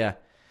 Yeah.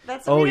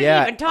 That's Oh, we didn't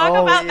yeah. even talk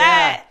Oh, about yeah.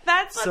 that.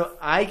 That's So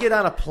I get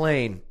on a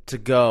plane to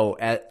go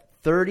at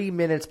 30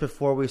 minutes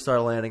before we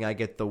start landing. I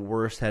get the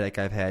worst headache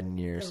I've had in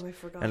years. Oh, I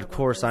forgot and of about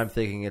course, this. I'm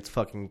thinking it's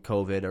fucking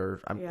COVID or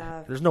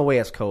Yeah. there's no way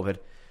it's COVID.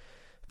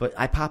 But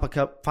I pop a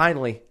cup.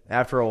 Finally,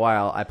 after a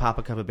while, I pop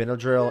a cup of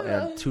Benadryl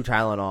and 2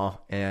 Tylenol,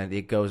 and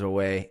it goes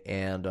away.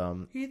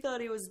 And he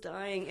thought he was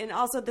dying, and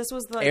also this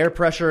was the air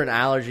pressure and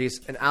allergies.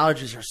 And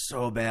allergies are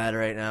so bad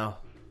right now.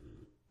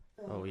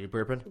 Oh, you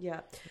burping?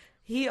 Yeah.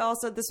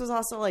 This was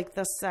also like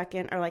the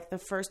second or like the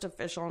first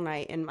official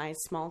night in my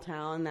small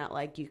town that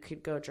like you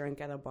could go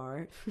drink at a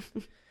bar.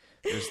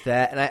 There's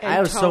that. And I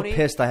was so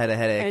pissed I had a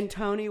headache. And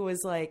Tony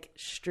was like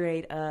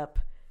straight up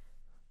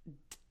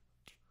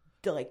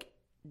like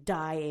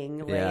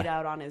dying, laid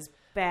out on his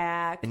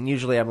back. And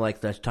usually I'm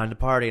like, that's time to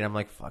party. And I'm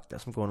like, fuck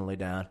this. I'm going to lay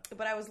down.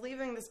 But I was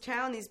leaving this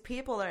town, these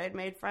people that I had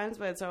made friends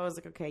with. So I was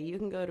like, okay, you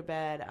can go to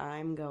bed.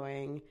 I'm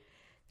going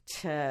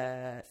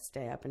to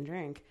stay up and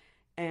drink.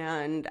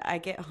 And I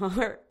get home,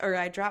 or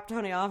I drop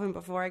Tony off, and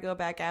before I go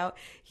back out,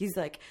 he's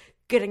like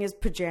getting his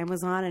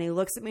pajamas on, and he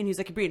looks at me, and he's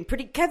like, "You're being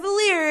pretty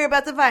cavalier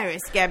about the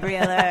virus,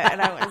 Gabriella."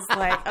 And I was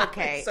like,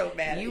 "Okay, so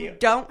mad at you you.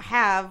 don't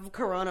have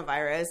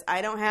coronavirus.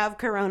 I don't have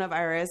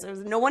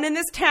coronavirus. No one in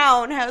this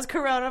town has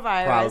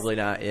coronavirus. Probably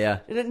not, yeah.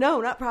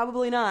 No,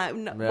 probably not.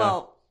 No, Yeah.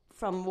 Well,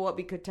 from what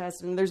we could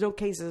test, and there's no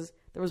cases.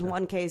 There was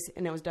one case,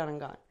 and it was done and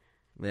gone.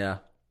 Yeah.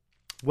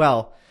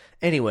 Well,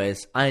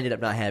 anyways, I ended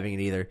up not having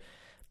it either.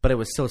 But I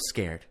was so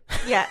scared.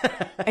 Yeah.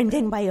 And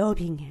then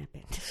Wyoming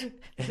happened.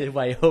 And then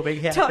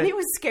Wyoming happened. Tony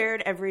was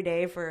scared every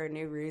day for a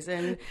new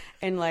reason.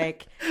 And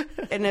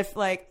if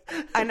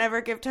I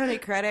never give Tony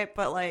credit,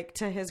 but like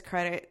to his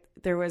credit,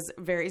 there was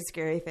very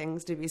scary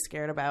things to be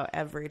scared about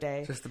every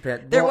day. Just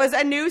depend. There was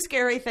a new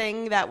scary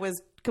thing that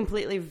was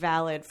completely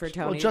valid for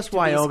Tony just to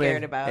Wyoming be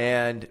scared about.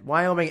 and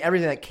Wyoming,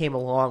 everything that came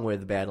along with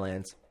the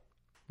Badlands,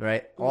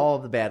 right? All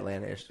of the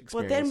Badland experience.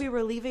 Well, then we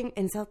were leaving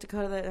in South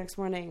Dakota the next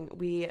morning.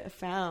 We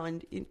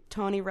found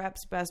Tony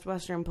reps Best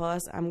Western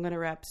Plus. I'm going to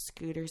rep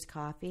Scooter's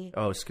Coffee.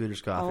 Oh,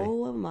 Scooter's Coffee.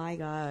 Oh, my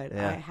God.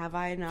 Yeah. Have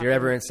I not? If you're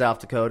ever in South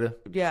Dakota,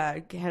 Yeah,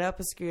 head up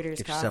a Scooter's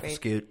get Coffee. yourself a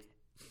Scoot.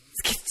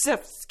 Get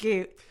yourself a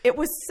Scoot. It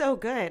was so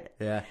good.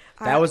 Yeah,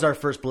 that was our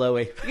first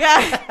blowy. Yeah,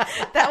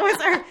 that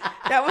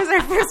was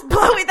our first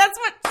blowy. That's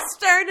what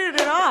started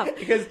it off.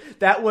 Because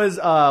that was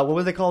what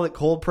was they call it?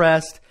 Cold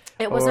pressed.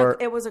 It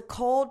was a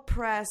cold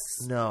press.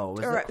 No,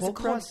 or it it was a cold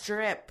cold press?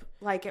 drip.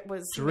 Like it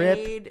was Drip?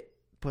 made.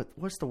 But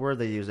what's the word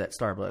they use at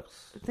Starbucks?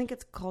 I think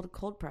it's called a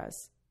cold press.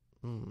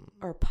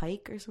 Or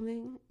Pike or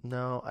something.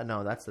 No,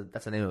 that's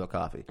the name of a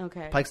coffee.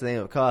 Okay. Pike's the name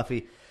of a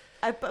coffee.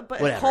 But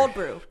Whatever. cold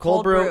brew.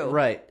 Cold brew,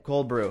 right?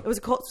 Cold brew. It was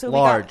a cold. So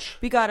large.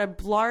 We got a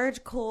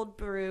large cold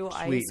brew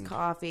iced Sweetened.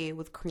 coffee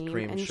with cream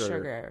and sugar.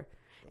 sugar.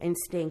 And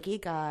Stinky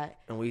got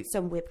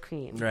some whipped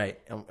cream. Right,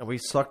 and we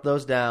sucked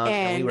those down,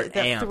 and we were the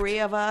amped. 3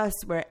 of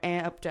us were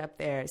amped up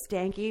there.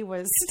 Stanky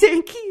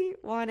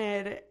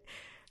wanted.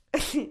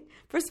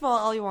 First of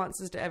all he wants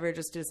is to ever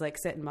just like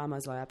sit in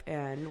Mama's lap,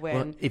 and when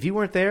Well, if you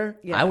weren't there,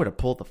 Yeah. I would have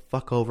pulled the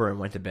fuck over and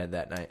went to bed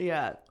that night.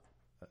 yeah,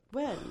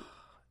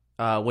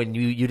 When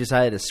you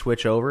decided to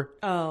switch over,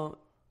 oh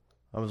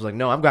I was like,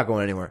 no, I'm not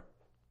going anywhere.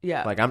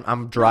 yeah, Like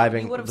I'm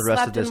driving you would have the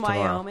rest of slept this in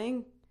tomorrow.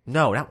 Wyoming.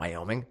 No, not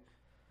Wyoming.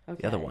 Okay.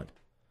 The other one.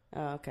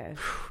 Oh, okay.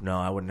 No,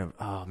 I wouldn't have.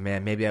 Oh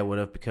man, maybe I would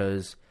have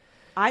because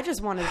I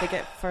just wanted to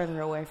get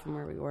further away from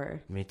where we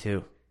were. me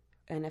too.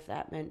 And if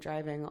that meant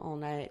driving all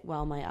night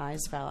while my eyes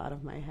fell out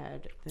of my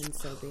head, then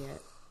so be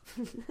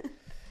it.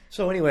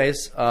 So,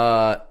 anyways,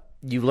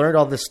 you learned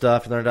all this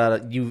stuff. You learned how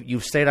to.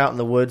 You've stayed out in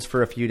the woods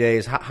for a few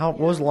days. What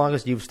was the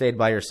longest you've stayed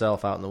by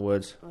yourself out in the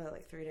woods? Well,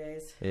 like 3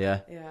 days. Yeah.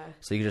 Yeah.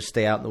 So you just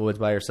stay out in the woods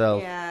by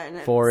yourself. Yeah. And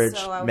Forage,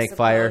 so I was make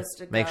fire, supposed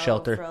to make go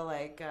shelter. for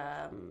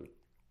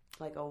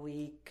like a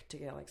week to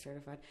get like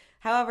certified.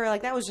 However,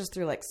 like that was just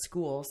through like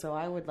school, so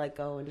I would like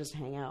go and just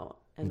hang out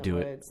in the Do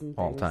it woods and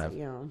all the things, time.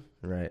 you know,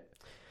 Right.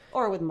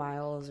 or with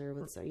Miles or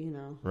with you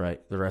know.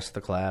 Right. The rest of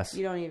the class.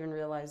 You don't even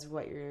realize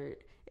what you're.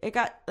 It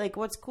got like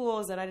what's cool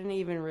is that I didn't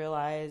even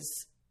realize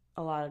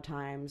a lot of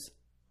times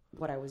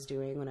what I was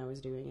doing when I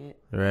was doing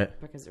it.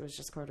 Right. Because it was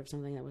just sort of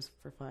something that was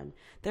for fun.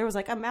 There was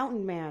like a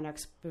Mountain Man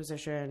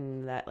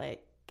exposition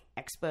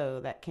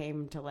expo that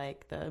came to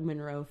like the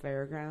Monroe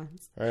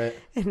Fairgrounds. Right.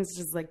 And it's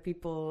just like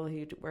people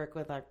who work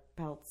with like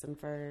pelts and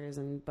furs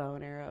and bow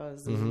and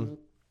arrows and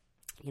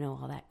you know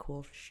all that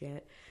cool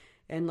shit.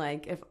 And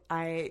like if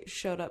I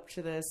showed up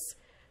to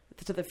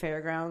the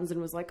fairgrounds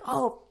and was like,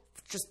 oh,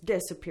 just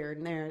disappeared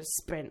in there,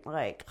 spent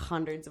like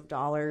hundreds of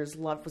dollars,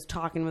 was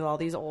talking with all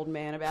these old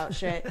men about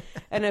shit.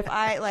 And if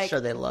I like,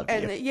 Sure, they love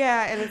and you.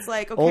 Yeah, and it's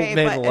like, Old okay,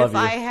 men but love if you.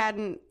 I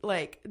hadn't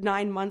like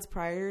 9 months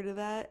prior to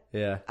that,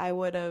 Yeah. I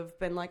would have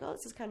been like, oh,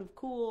 this is kind of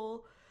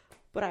cool.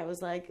 But I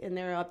was like, and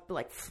they're up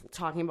like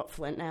talking about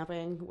flint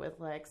napping with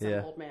like some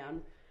old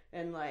man.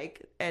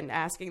 and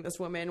asking this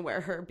woman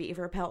where her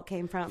beaver pelt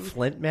came from.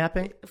 Flint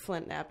mapping?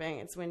 Flint napping.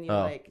 It's when you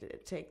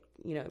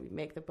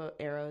make the bow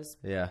arrows.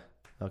 Yeah.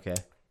 Okay.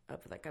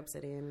 Up with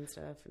obsidian and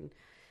stuff, and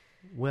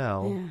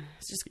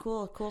it's just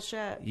cool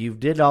shit. You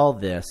did all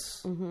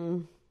this,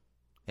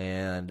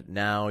 and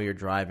now you're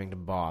driving to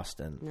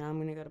Boston. Now I'm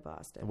going to go to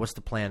Boston. What's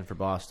the plan for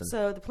Boston?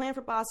 So the plan for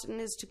Boston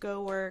is to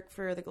go work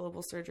for the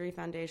Global Surgery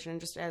Foundation,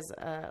 just as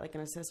an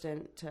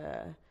assistant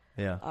to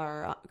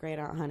our great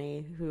aunt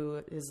Honey,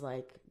 who is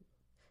like.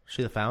 Is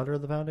she the founder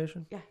of the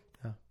foundation? Yeah.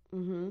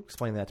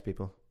 Explain that to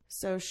people.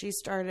 So she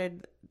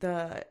started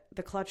the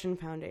Clutchin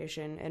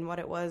Foundation, and what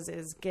it was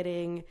is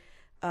getting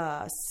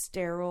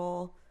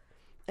sterile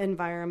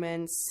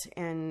environments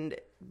and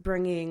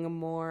bringing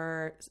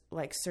more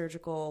like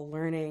surgical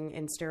learning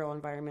in sterile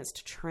environments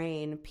to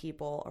train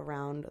people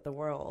around the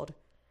world.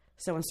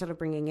 So instead of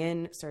bringing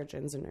in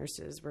surgeons and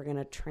nurses, we're going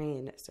to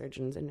train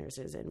surgeons and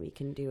nurses, and we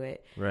can do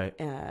it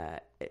to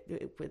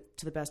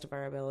the best of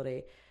our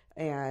ability.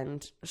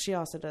 And she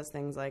also does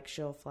things like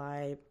she'll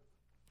fly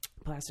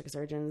plastic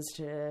surgeons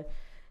to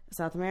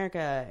South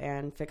America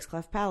and fix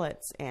cleft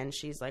palates, and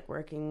she's like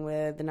working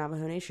with the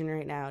Navajo Nation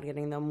right now,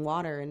 getting them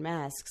water and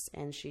masks,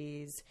 and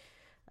she's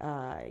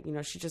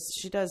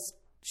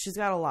she's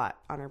got a lot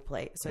on her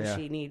plate, so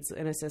she needs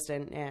an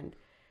assistant, and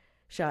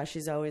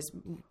she's always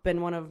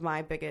been one of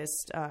my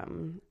biggest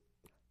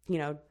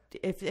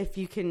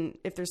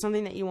if there's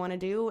something that you want to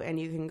do and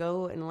you can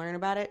go and learn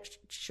about it,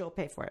 she'll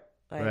pay for it,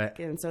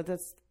 and so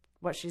that's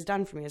what she's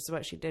done for me. This is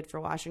what she did for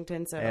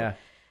Washington. So I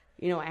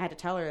had to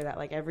tell her that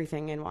like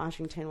everything in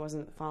Washington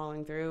wasn't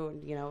following through,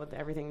 and with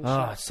everything.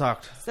 It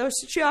sucked. So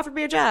she offered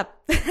me a job.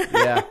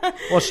 Yeah.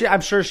 Well,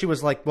 I'm sure she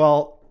was like,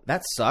 well,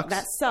 that sucks.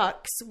 That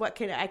sucks.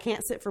 I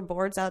can't sit for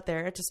boards out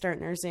there to start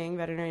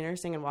veterinary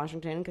nursing in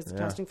Washington because the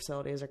testing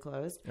facilities are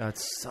closed. That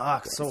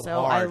sucks so hard.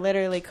 So I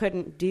literally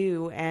couldn't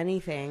do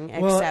anything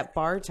except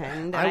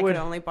bartend. I could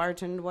only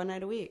bartend one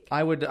night a week.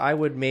 I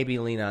would maybe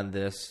lean on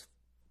this.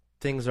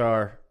 Things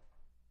are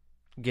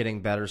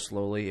getting better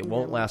slowly. It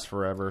won't last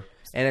forever,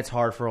 and it's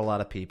hard for a lot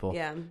of people.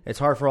 Yeah, it's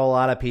hard for a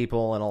lot of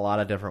people in a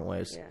lot of different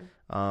ways.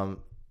 Yeah.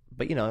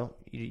 But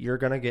you're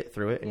gonna get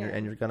through it,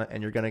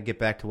 and you're gonna get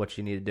back to what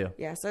you need to do.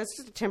 Yeah. So it's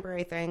just a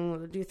temporary thing.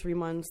 We'll do 3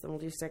 months, then we'll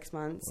do 6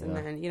 months, and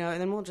then and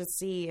then we'll just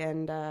see.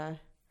 And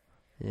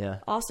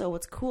also,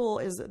 what's cool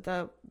is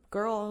the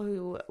girl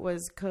who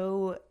was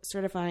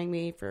co-certifying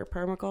me for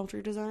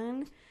permaculture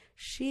design.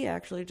 She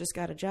actually just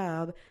got a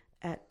job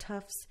at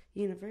Tufts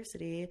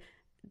University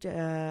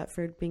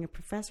for being a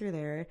professor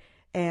there,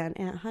 and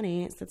Aunt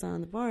Honey sits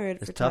on the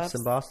board for Tufts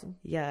in Boston.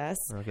 Yes.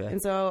 Okay.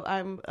 And so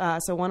I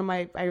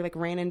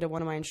ran into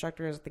one of my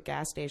instructors at the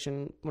gas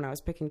station when I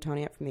was picking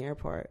Tony up from the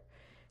airport,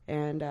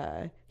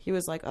 and he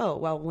was like, "Oh,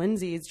 well,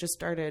 Lindsay's just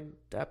started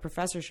a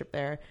professorship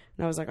there,"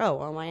 and I was like, "Oh,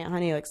 well, my Aunt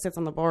Honey sits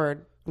on the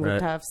board with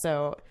Tufts,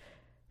 so."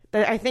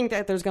 I think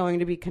that there's going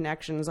to be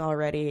connections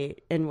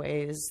already in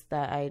ways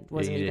that I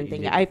wasn't even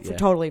thinking. I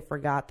totally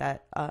forgot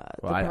that the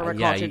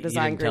permaculture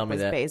design group was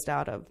based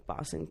out of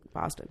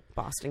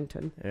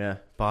Bostonton. Yeah,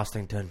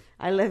 Bostonton.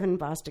 I live in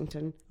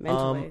Bostonton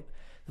mentally.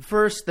 The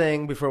first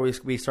thing before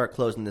we start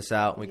closing this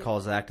out and we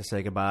call Zach to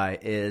say goodbye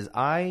is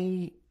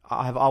I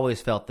have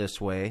always felt this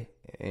way,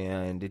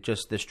 and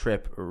this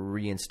trip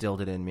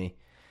reinstilled it in me.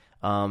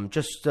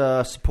 Just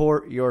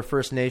support your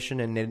First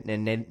Nation and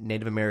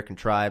Native American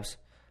tribes.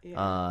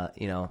 Yeah.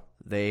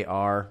 They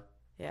are.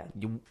 Yeah.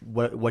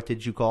 What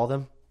did you call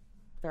them?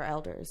 They're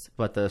elders.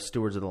 But the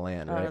stewards of the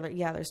land, right?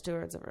 They're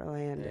stewards of our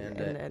land,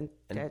 and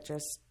they're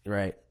just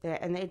right.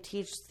 And they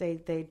teach.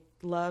 They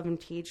love and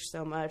teach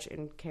so much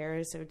and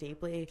care so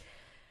deeply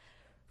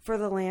for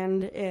the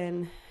land.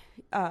 And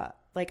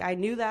I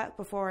knew that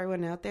before I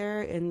went out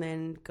there, and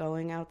then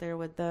going out there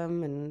with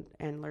them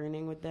and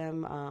learning with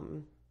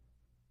them.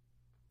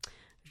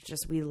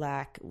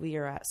 We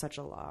are at such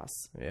a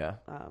loss. Yeah.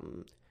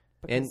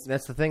 And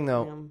that's the thing,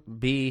 though.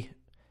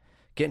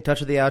 Get in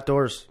touch with the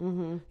outdoors.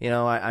 Mm-hmm.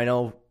 I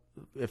know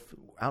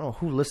I don't know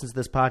who listens to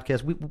this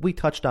podcast. We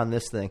touched on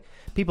this thing.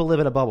 People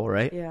live in a bubble,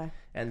 right? Yeah.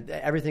 And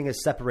everything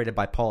is separated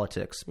by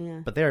politics.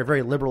 Yeah. But they are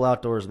very liberal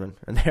outdoorsmen,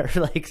 and they're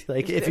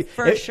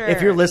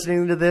if you're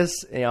listening to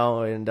this,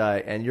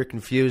 and you're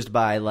confused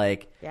by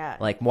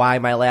why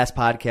my last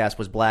podcast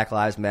was Black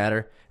Lives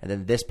Matter. And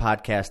then this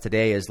podcast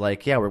today is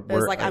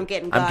I'm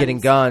getting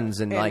guns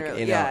and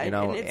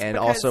and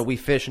also we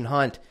fish and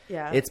hunt.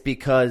 Yeah. It's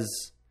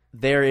because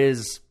there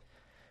is.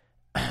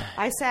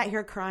 I sat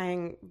here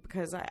crying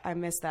because I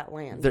miss that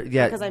land.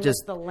 Because I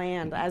miss the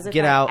land as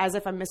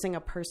if I'm missing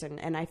a person,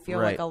 and I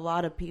feel like a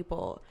lot of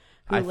people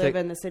who live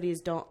in the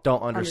cities don't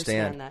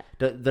understand that.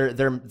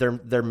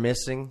 They're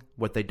missing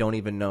what they don't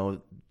even know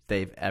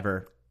they've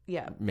ever.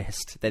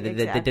 Missed. They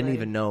didn't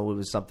even know it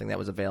was something that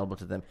was available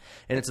to them,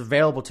 and it's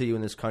available to you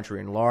in this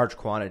country in large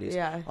quantities.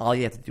 Yeah. All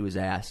you have to do is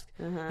ask,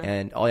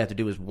 and all you have to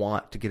do is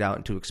want to get out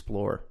and to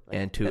explore,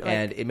 and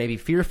it may be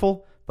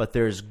fearful, but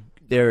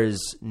there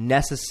is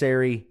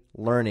necessary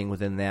learning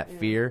within that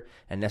fear,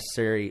 and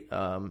necessary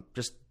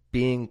just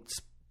being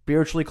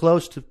spiritually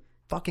close to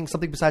fucking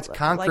something besides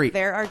concrete. Like,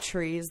 there are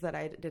trees that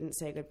I didn't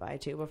say goodbye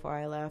to before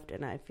I left,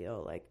 and I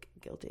feel like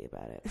guilty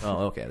about it.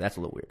 Oh, okay, that's a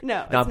little weird.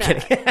 No, I'm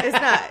kidding. It's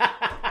not.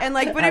 And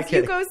like, but I'm if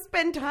kidding. you go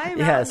spend time out in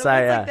Yes, the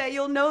woods like that,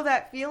 you'll know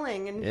that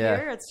feeling. And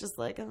here, it's just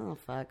like, oh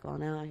fuck, well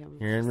now I'm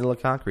You're in the middle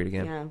of concrete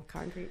again. yeah,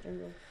 concrete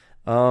jungle.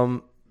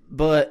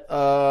 But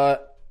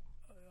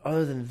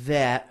other than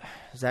that,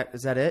 is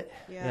that it?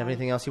 Yeah. You have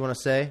anything else you want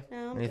to say?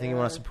 No, I'm anything you good.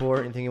 want to support?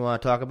 Anything you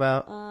want to talk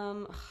about?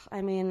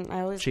 I mean,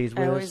 I always Cheese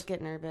whiz?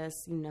 get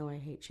nervous. You know, I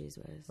hate cheese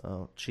whiz.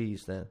 Oh,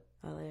 cheese then.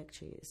 I like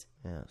cheese.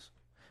 Yes.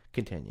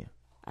 Continue.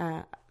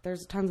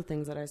 There's tons of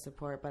things that I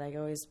support, but I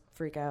always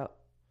freak out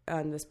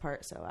on this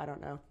part, so I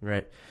don't know.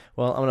 Right.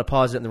 Well, I'm going to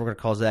pause it, and then we're going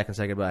to call Zach and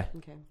say goodbye.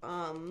 Okay.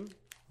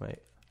 Wait.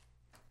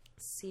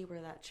 See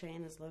where that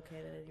chain is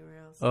located anywhere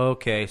else.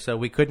 Okay, so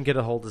we couldn't get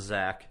a hold of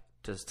Zach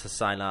to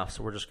sign off,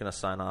 so we're just going to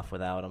sign off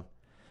without him.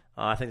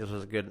 I think this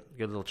was a good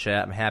little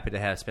chat. I'm happy to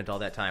have spent all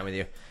that time with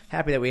you.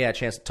 Happy that we had a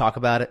chance to talk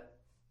about it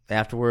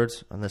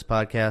afterwards on this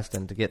podcast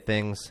and to get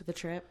things. The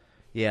trip.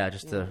 Yeah,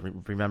 just to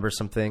remember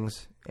some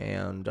things.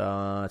 And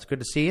it's good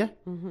to see you.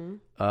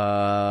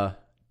 Mm-hmm.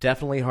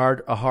 Definitely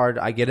hard.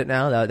 I get it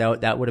now.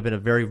 That would have been a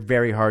very,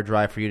 very hard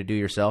drive for you to do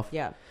yourself.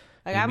 Yeah.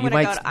 Like,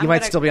 you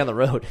might still be on the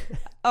road.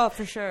 Oh,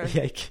 for sure.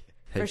 Yeah,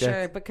 for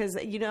sure. Because,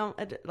 you know,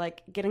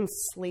 like getting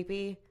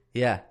sleepy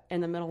yeah.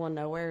 in the middle of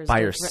nowhere is By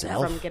different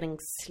yourself? from getting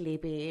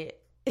sleepy,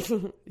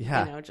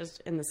 Yeah. you know,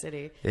 just in the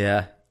city.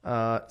 Yeah.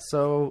 But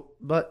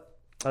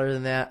other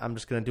than that, I'm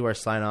just going to do our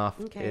sign off.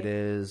 Okay. It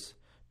is,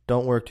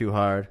 don't work too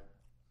hard,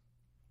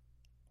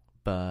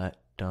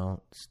 but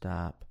don't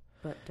stop.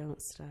 But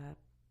don't stop.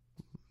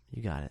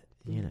 You got it.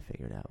 You're going to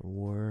figure it out.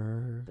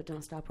 Word. But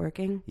don't stop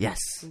working? Yes.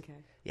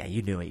 Okay. Yeah,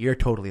 you knew it. You're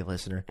totally a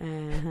listener.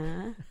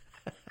 Uh-huh.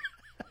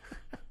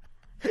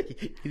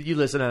 You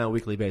listen on a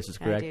weekly basis,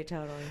 correct? I do,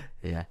 totally.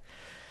 Yeah.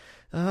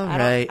 All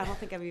right. I don't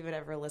think I've even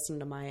ever listened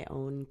to my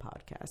own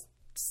podcast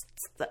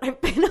that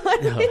I've been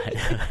on. No,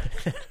 I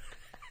know.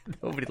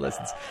 Nobody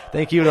listens.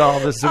 Thank you to all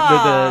the new that's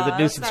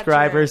not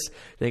subscribers.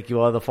 Thank you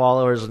all the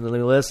followers and the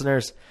new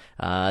listeners.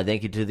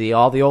 Thank you to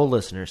all the old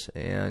listeners.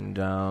 And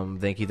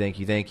thank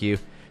you.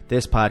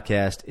 This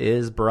podcast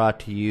is brought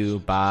to you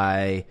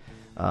by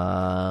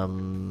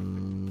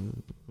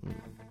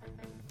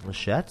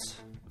Lachette's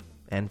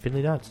and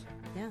Finley Nuts.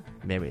 Yeah.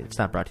 Maybe it's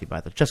not brought to you by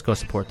those. Just go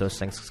support those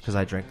things because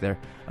I drink there.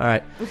 All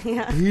right.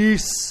 Yeah.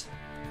 Peace.